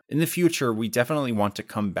here. In the future, we definitely want to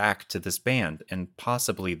come back to this band and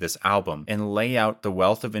possibly this album and lay out the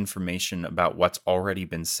wealth of information about what's already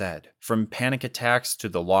been said. From panic attacks to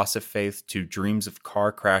the loss of faith to dreams of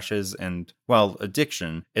car crashes and,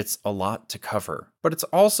 addiction, it's a lot to cover. But it's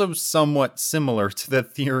also somewhat similar to the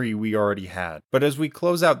theory we already had. But as we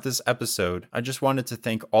close out this episode, I just wanted to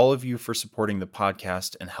thank all of you for supporting the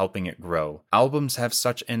podcast and helping it grow. Albums have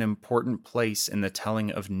such an important place in the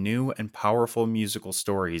telling of new and powerful musical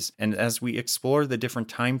stories, and as we explore the different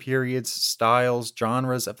time periods, styles,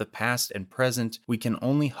 genres of the past and present, we can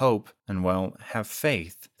only hope and, have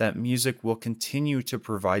faith that music will continue to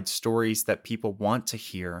provide stories that people want to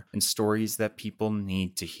hear and stories that people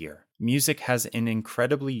need to hear. Music has an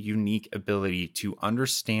incredibly unique ability to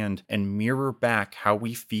understand and mirror back how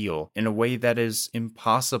we feel in a way that is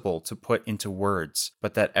impossible to put into words,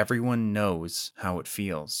 but that everyone knows how it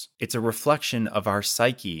feels. It's a reflection of our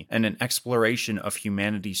psyche and an exploration of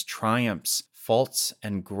humanity's triumphs, faults,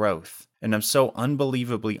 and growth. and I'm so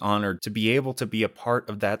unbelievably honored to be able to be a part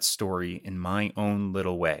of that story in my own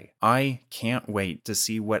little way. I can't wait to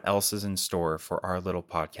see what else is in store for our little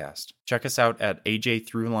podcast. Check us out at AJ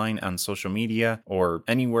Throughline on social media or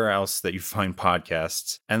anywhere else that you find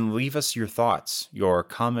podcasts, and leave us your thoughts, your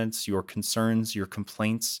comments, your concerns, your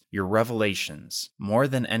complaints, your revelations. More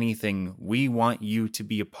than anything, we want you to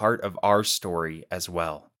be a part of our story as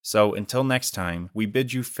well. So until next time, we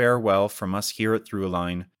bid you farewell from us here at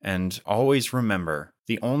Throughline, and always remember,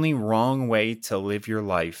 the only wrong way to live your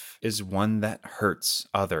life is one that hurts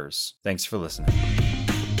others. Thanks for listening.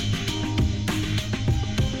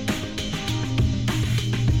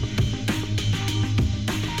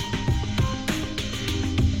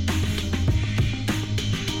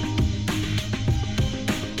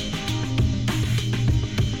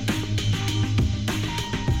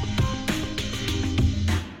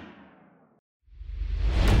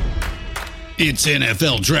 It's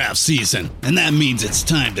NFL draft season, and that means it's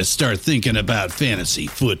time to start thinking about fantasy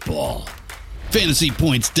football.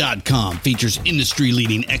 FantasyPoints.com features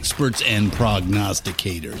industry-leading experts and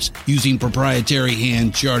prognosticators using proprietary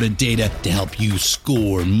hand-charted data to help you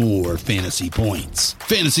score more fantasy points.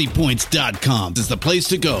 FantasyPoints.com is the place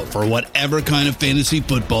to go for whatever kind of fantasy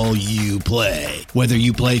football you play. Whether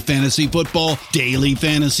you play fantasy football, daily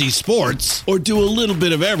fantasy sports, or do a little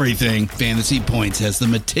bit of everything, Fantasy Points has the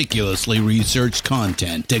meticulously researched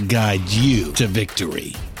content to guide you to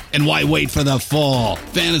victory. And why wait for the fall?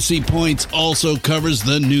 Fantasy Points also covers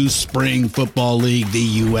the new spring football league,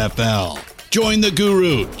 the UFL. Join the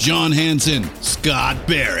guru, John Hansen, Scott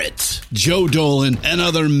Barrett, Joe Dolan, and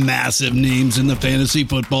other massive names in the fantasy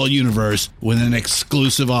football universe with an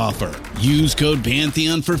exclusive offer. Use code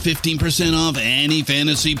Pantheon for 15% off any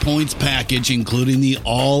Fantasy Points package, including the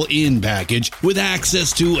all-in package, with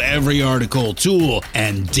access to every article, tool,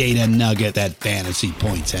 and data nugget that Fantasy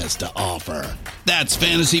Points has to offer. That's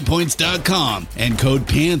FantasyPoints.com and code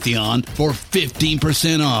Pantheon for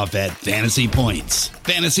 15% off at Fantasy Points.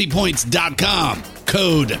 FantasyPoints.com,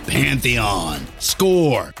 code Pantheon.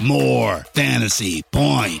 Score more fantasy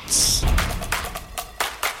points.